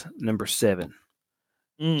Texas is number 7.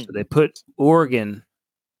 So they put Oregon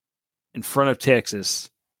in front of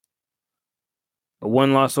Texas. A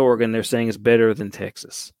one-loss Oregon, they're saying, is better than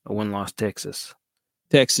Texas. A one-loss Texas.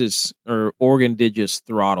 Texas or Oregon did just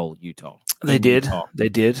throttle Utah. They did. Utah They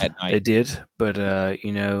did. at night. They did. But, they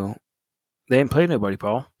ain't played nobody,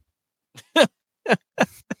 Paul.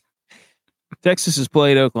 Texas has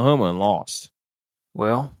played Oklahoma and lost.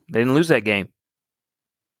 Well, they didn't lose that game.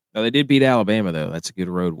 No, they did beat Alabama, though. That's a good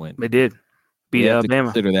road win. They did. Beat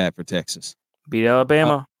Alabama. Consider that for Texas. Beat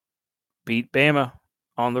Alabama. Beat Bama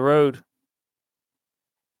on the road.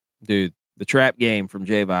 Dude, the trap game from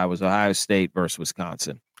J-Vi was Ohio State versus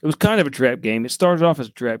Wisconsin. It was kind of a trap game. It started off as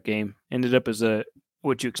a trap game, ended up as a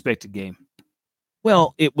what you expected game.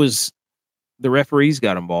 Well, it was the referees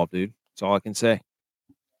got involved, dude. That's all I can say.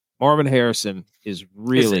 Marvin Harrison is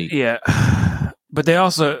really but they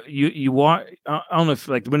also you watch. I don't know if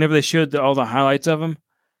like whenever they showed all the highlights of him,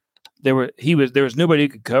 there was nobody who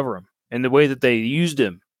could cover him, and the way that they used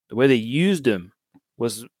him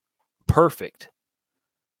was perfect.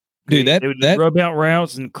 Dude, They would just rub out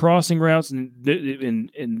routes and crossing routes, and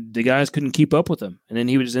the guys couldn't keep up with him, and then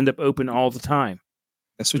he would just end up open all the time.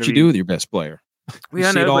 That's what you do with your best player. You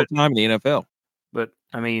see it all the time in the NFL. But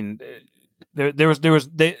I mean, there was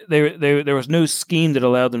no scheme that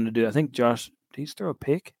allowed them to do it. I think Josh, did he throw a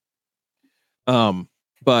pick?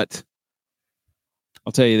 But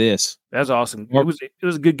I'll tell you this. That's awesome. It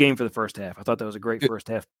was a good game for the first half. I thought that was a great first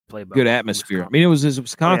half play. Good atmosphere. I mean, it was as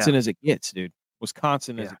Wisconsin as it gets, dude.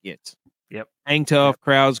 Wisconsin as it gets. Yep. Hang tough,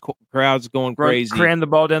 crowds going crazy. Cram the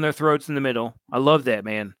ball down their throats in the middle. I love that,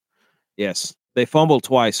 man. Yes. They fumbled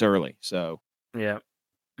twice early, so. Yeah.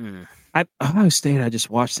 Ohio State, I just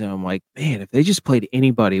watched them. I'm like, man, if they just played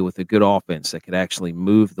anybody with a good offense that could actually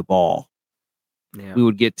move the ball, we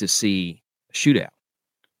would get to see a shootout.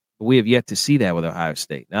 But we have yet to see that with Ohio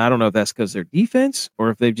State. Now, I don't know if that's because their defense or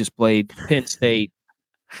if they've just played Penn State,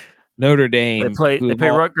 Notre Dame. They play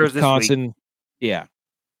Rutgers Wisconsin. this week. Yeah.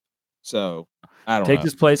 So, I don't know.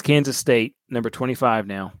 Texas plays Kansas State, number 25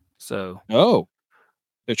 now. So. Oh.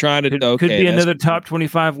 They're trying to. Could be another top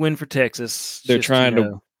 25 win for Texas. They're trying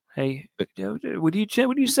to. Hey, what are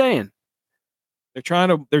you saying? They're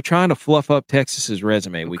trying to fluff up Texas's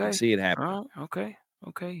resume. We can see it happen. Okay.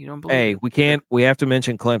 You don't believe? Hey, we can't. We have to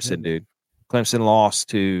mention Clemson, dude. Clemson lost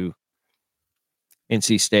to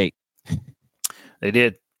NC State. They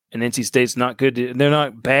did, and NC State's not good. They're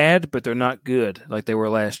not bad, but they're not good like they were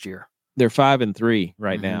last year. They're 5-3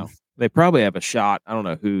 right now. They probably have a shot. I don't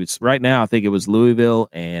know who's right now. I think it was Louisville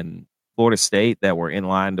and Florida State that were in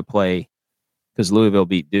line to play because Louisville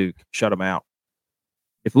beat Duke, shut them out.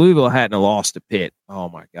 If Louisville hadn't lost to Pitt, oh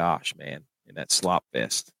my gosh, man, in that slop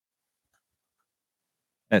fest,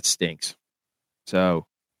 that stinks. So,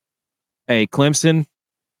 hey, Clemson,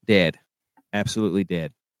 dead, absolutely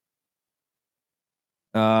dead.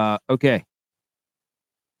 Okay.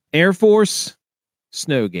 Air Force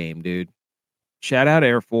snow game, dude. Shout out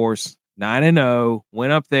Air Force, 9-0,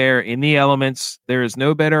 went up there in the elements. There is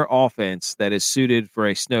no better offense that is suited for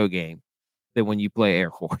a snow game than when you play Air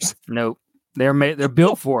Force. Nope. They're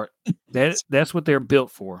built for it. That's what they're built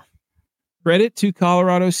for. Credit to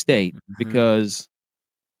Colorado State because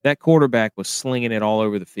that quarterback was slinging it all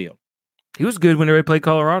over the field. He was good when they played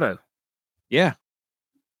Colorado. Yeah.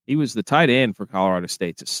 He was the tight end for Colorado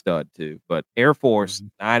State's a stud too. But Air Force,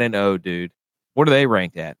 9-0, dude. What are they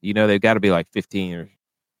ranked at? You know, they've got to be like 15 or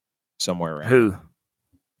somewhere around. Who?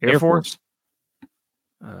 Air Force?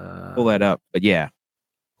 Pull that up. But yeah,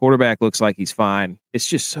 quarterback looks like he's fine. It's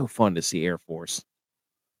just so fun to see Air Force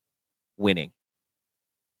winning.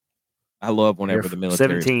 I love whenever the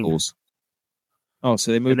military schools. Oh,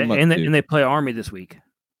 so they moved them up. And they play Army this week.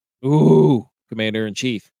 Ooh,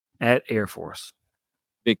 Commander-in-Chief. At Air Force.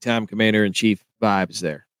 Big time Commander-in-Chief vibes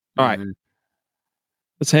there. All right.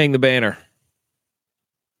 Let's hang the banner.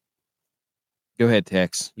 Go ahead,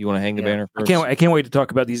 Tex. You want to hang the banner first? I can't wait to talk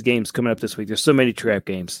about these games coming up this week. There's so many trap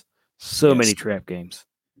games. Many trap games.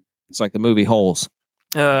 It's like the movie Holes.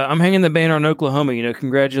 I'm hanging the banner on Oklahoma. You know,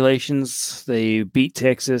 congratulations. They beat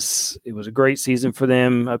Texas. It was a great season for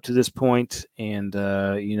them up to this point. And,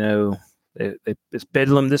 you know, it's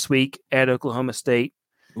Bedlam this week at Oklahoma State.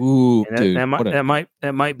 Ooh, and dude.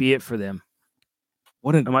 That might be it for them.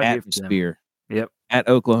 What an atmosphere. Yep. At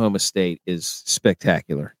Oklahoma State is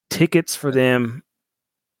spectacular. Tickets for them,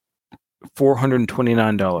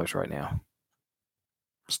 $429 right now.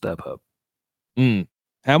 StubHub.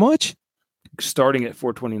 How much? Starting at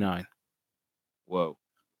 $429. Whoa.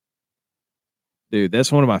 Dude,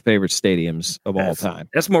 that's one of my favorite stadiums of all time.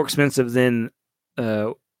 That's more expensive than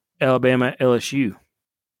Alabama LSU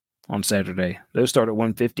on Saturday. Those start at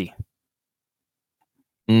 $150.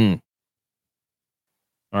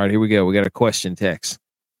 All right, here we go. We got a question text.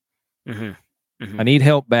 I need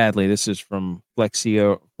help badly. This is from Flex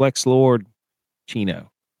Lord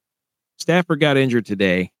Chino. Stafford got injured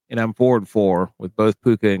today, and I'm 4-4 with both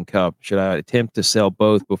Puka and Cup. Should I attempt to sell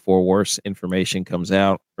both before worse information comes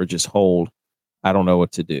out, or just hold? I don't know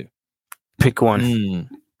what to do. Pick one.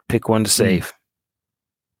 Pick one to save.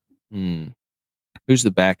 Who's the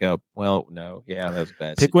backup? Well, no. Yeah, that's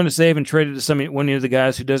bad. Pick one to save and trade it to one of the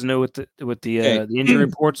guys who doesn't know what the injury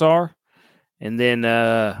reports are, and then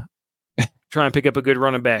try and pick up a good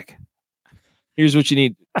running back. Here's what you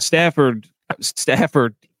need. Stafford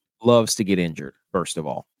loves to get injured, first of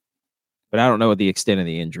all. But I don't know the extent of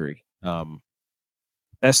the injury.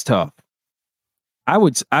 That's tough. I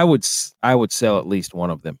would sell at least one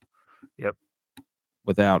of them. Yep.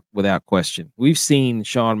 Without question. We've seen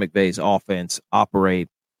Sean McVay's offense operate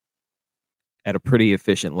at a pretty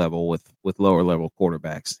efficient level with lower level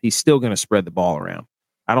quarterbacks. He's still going to spread the ball around.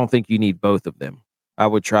 I don't think you need both of them. I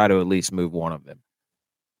would try to at least move one of them.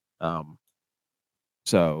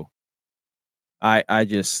 So I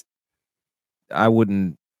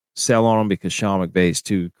wouldn't sell on him because Sean McVay is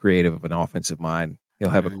too creative of an offensive mind. He'll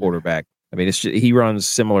have a quarterback. I mean, he runs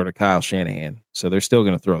similar to Kyle Shanahan, so they're still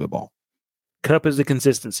going to throw the ball. Cup is the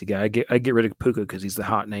consistency guy. I get rid of Puka because he's the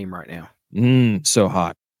hot name right now. So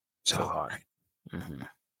hot. So hot.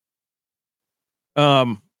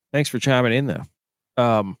 Mm-hmm. Thanks for chiming in, though.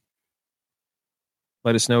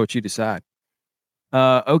 Let us know what you decide.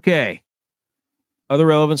 Okay. Other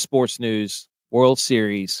relevant sports news. World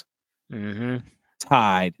Series.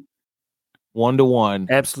 Tied 1-1.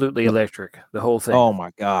 Absolutely electric. The whole thing. Oh,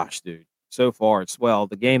 my gosh, dude. So far,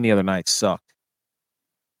 the game the other night sucked.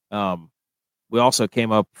 We also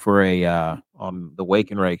came up for on the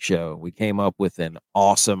Wake and Rake show, we came up with an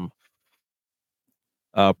awesome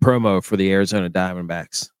promo for the Arizona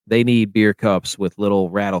Diamondbacks. They need beer cups with little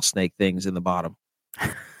rattlesnake things in the bottom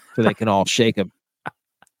so they can all shake them.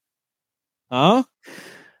 Huh?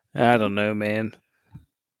 I don't know, man.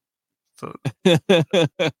 So,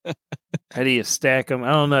 how do you stack them?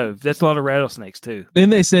 I don't know. That's a lot of rattlesnakes, too.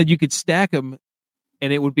 Then they said you could stack them,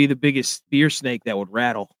 and it would be the biggest beer snake that would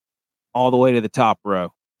rattle all the way to the top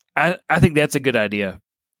row. I think that's a good idea.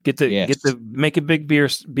 Make a big beer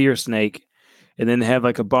snake, and then have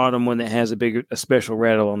like a bottom one that has a special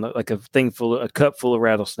rattle on like a cup full of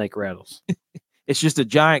rattlesnake rattles. It's just a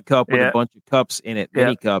giant cup with a bunch of cups in it,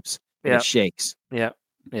 mini cups, and it shakes. Yeah.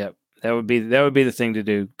 That would be the thing to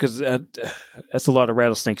do, because that's a lot of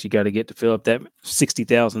rattlesnakes you got to get to fill up that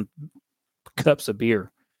 60,000 cups of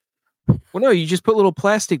beer. Well, no, you just put little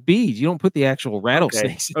plastic beads. You don't put the actual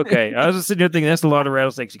rattlesnakes. Okay. I was just sitting there thinking that's a lot of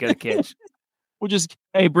rattlesnakes you got to catch.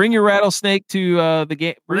 Bring your rattlesnake to the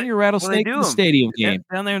game. Bring your rattlesnake to the stadium game.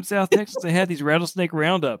 Down there in South Texas, they had these rattlesnake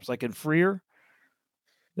roundups, like in Freer.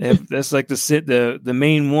 That's like the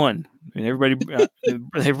main one. I mean,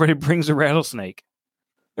 everybody brings a rattlesnake.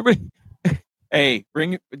 Hey,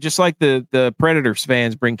 bring just like the Predators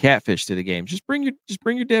fans bring catfish to the game. Just bring your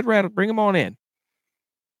dead rattle. Bring them on in.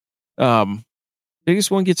 Biggest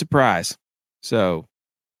one gets a prize. So,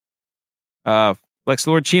 Lex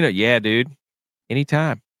Lord Chino, yeah, dude,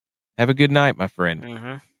 anytime. Have a good night, my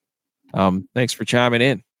friend. Thanks for chiming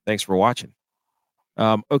in. Thanks for watching.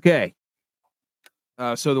 Okay.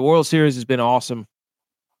 So the World Series has been awesome,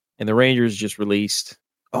 and the Rangers just released.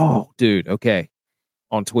 Oh, dude. Okay.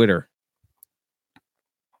 On Twitter,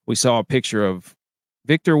 we saw a picture of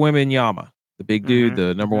Victor Wembanyama, the big dude,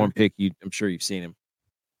 the number one pick. I'm sure you've seen him.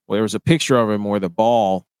 Well, there was a picture of him where the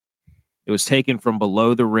ball, it was taken from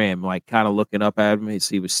below the rim, like kind of looking up at him as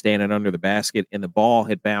he was standing under the basket, and the ball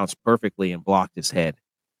had bounced perfectly and blocked his head.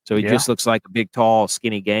 So he just looks like a big, tall,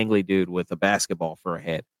 skinny, gangly dude with a basketball for a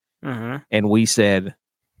head. And we said,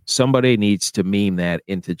 somebody needs to meme that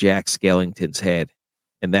into Jack Skellington's head,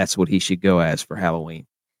 and that's what he should go as for Halloween.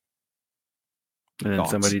 And then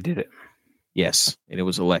somebody did it. Yes, and it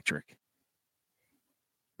was electric.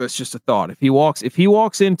 That's just a thought. If he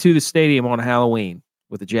walks into the stadium on Halloween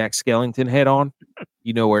with a Jack Skellington head on,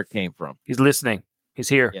 you know where it came from. He's listening. He's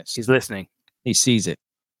here. Yes. He's listening. He sees it.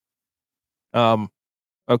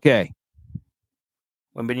 Okay.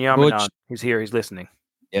 Wembanyama, he's here. He's listening.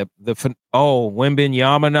 Yep.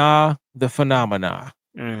 Wembanyama, the phenomena.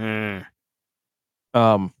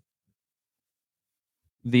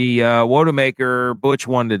 The Wodamaker Butch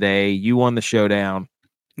won today. You won the showdown.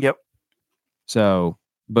 Yep. So,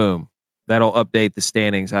 boom. That'll update the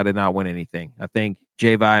standings. I did not win anything. I think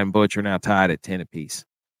J-Vi and Butch are now tied at 10 apiece.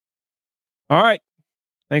 All right.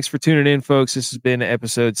 Thanks for tuning in, folks. This has been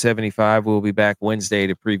episode 75. We'll be back Wednesday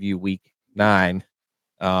to preview week 9.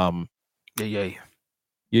 Yay.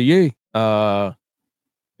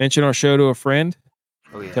 Mention our show to a friend.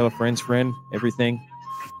 Oh, yeah. Tell a friend's friend. Everything.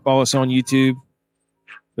 Follow us on YouTube.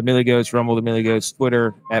 The Millie Goats, Rumble the Millie Goats,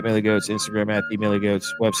 Twitter at Millie Goats, Instagram at The Millie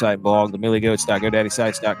Goats, website and blog,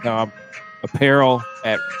 themillygoats.godaddysites.com, apparel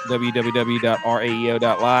at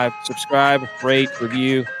www.raeo.live. Subscribe, rate,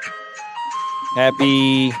 review.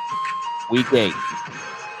 Happy week 8.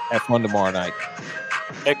 Have fun tomorrow night.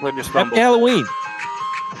 Happy Halloween.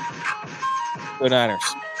 Go Niners.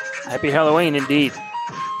 Happy Halloween, indeed.